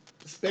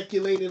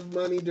speculative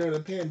money during a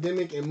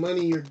pandemic and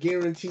money you're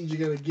guaranteed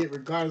you're going to get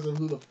regardless of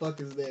who the fuck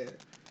is there.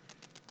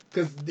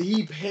 Because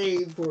he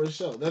paid for a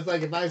show. That's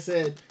like if I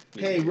said,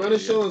 hey, run a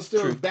show in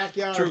Sterl's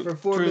backyard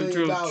for $4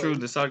 million. True.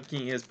 The Saudi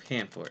King is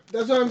paying for it.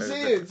 That's what I'm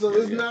saying. So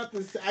it's not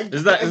the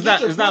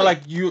It's not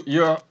like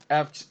you're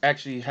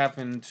actually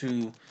having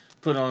to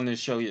put on this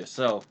show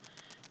yourself.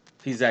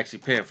 He's actually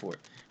paying for it.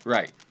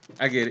 Right.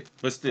 I get it.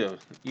 But still,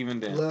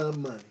 even then. Love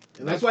money.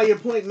 And that's why your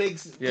point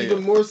makes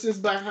even more sense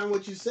behind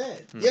what you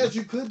said. Mm-hmm. Yes,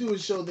 you could do a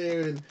show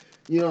there and,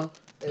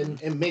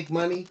 and make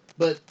money,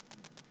 but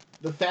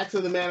the facts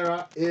of the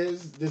matter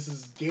is this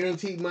is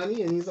guaranteed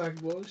money, and he's like,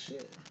 well,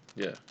 shit.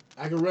 Yeah.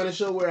 I can run a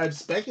show where I've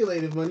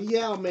speculated money.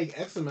 Yeah, I'll make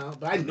X amount,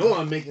 but I know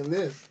I'm making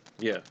this.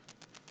 Yeah.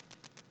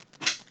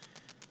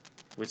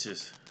 Which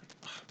is,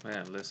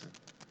 man, listen.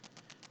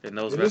 And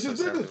those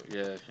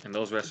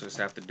wrestlers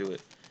have to do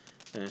it.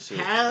 And shit.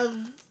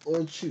 Have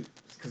or choose,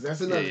 because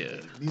that's another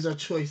thing. These are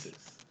choices.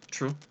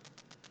 True.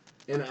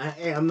 And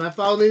I'm not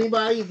following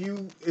anybody.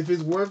 If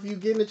it's worth you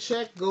getting a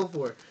check, go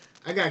for it.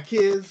 I got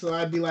kids, so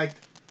I'd be like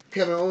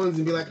Kevin Owens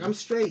and be like, I'm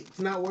straight. It's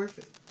not worth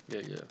it.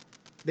 Yeah.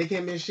 They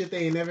can't miss shit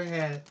they ain't never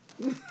had.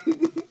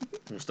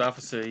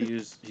 Mustafa said he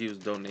was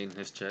donating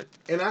his check.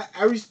 And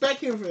I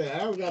respect him for that. I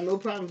don't got no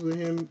problems with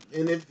him.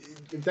 And if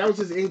that was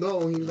his end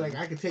goal, he was like,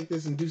 I could take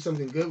this and do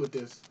something good with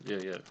this.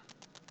 Yeah.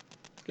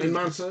 And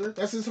mine, sir,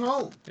 that's his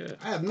home. Yeah.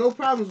 I have no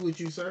problems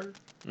with you, sir.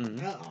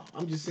 Mm-hmm.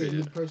 I'm just saying,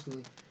 me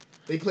personally.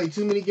 They played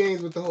too many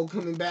games with the whole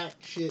coming back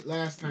shit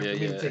last time for me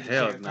to take a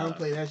chance. I don't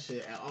play that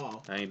shit at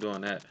all. I ain't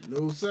doing that.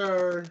 No,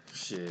 sir.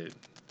 Shit.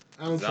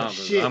 I don't play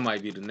shit. I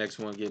might be the next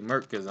one to get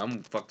murked because I'm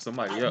going to fuck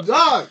somebody up.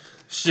 Dog.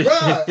 Shit.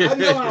 Bruh, I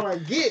know how I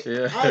get.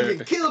 I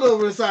get killed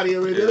over in Saudi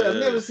Arabia. They'll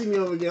never see me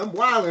over again. I'm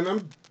wilding.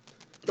 I'm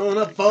throwing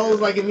up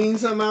phones like it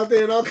means something out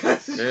there and all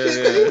kinds of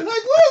shit.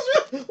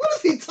 Like, what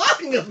is he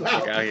talking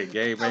about? Like, I get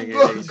gay, I'm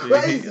going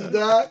crazy,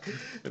 dog.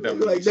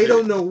 Like, they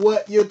don't know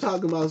what you're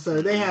talking about,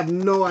 sir. They have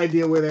no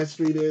idea where that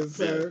street is,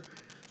 sir.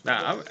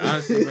 Nah,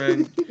 honestly,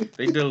 man,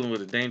 they dealing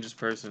with a dangerous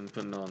person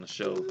putting on a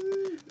show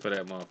for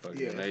that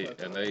motherfucker,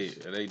 and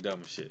they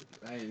dumb as shit.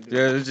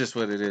 It's just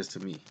what it is to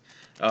me.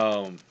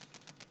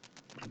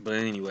 But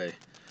anyway,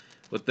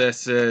 with that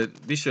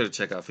said, be sure to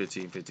check out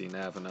 1515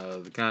 Nav and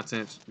the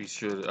content. Be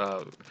sure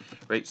to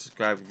rate,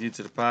 subscribe, review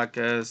to the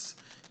podcast.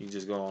 You can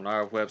just go on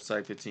our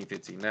website,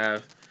 1515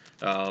 Nav,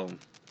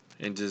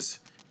 and just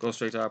go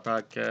straight to our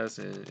podcast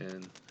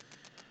and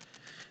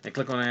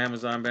click on the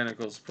Amazon banner.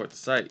 Go support the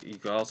site. You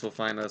can also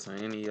find us on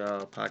any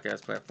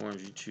podcast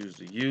platforms you choose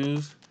to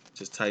use.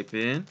 Just type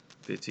in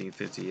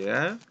 1550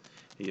 Ave.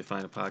 You'll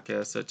find a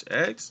podcast such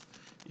as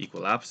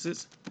Equal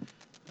Opposites.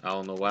 I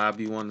don't know why I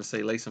be wanting to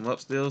say lace them up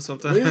still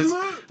sometimes.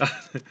 I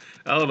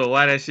don't know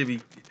why that should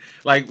be...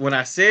 Like, when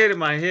I say it in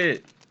my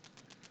head,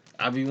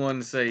 I be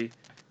wanting to say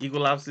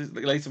Equal Opposites,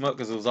 lace them up,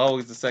 because it was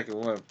always the second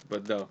one.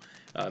 But no,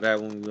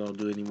 that one we don't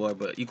do anymore.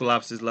 But Equal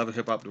Opposites, Love and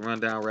Hip Hop, The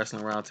Rundown,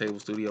 Wrestling Roundtable,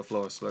 Studio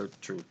Floor, Slur the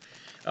Truth.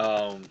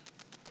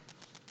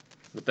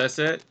 With that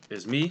said,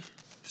 it's me,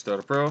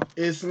 Sterldapearl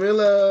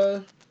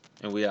ItzMilla,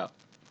 and we out.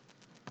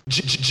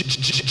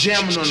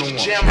 Jamming on the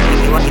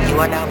one. You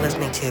are now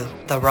listening to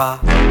The Raw,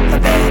 The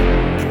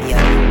Bad, and the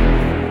Other.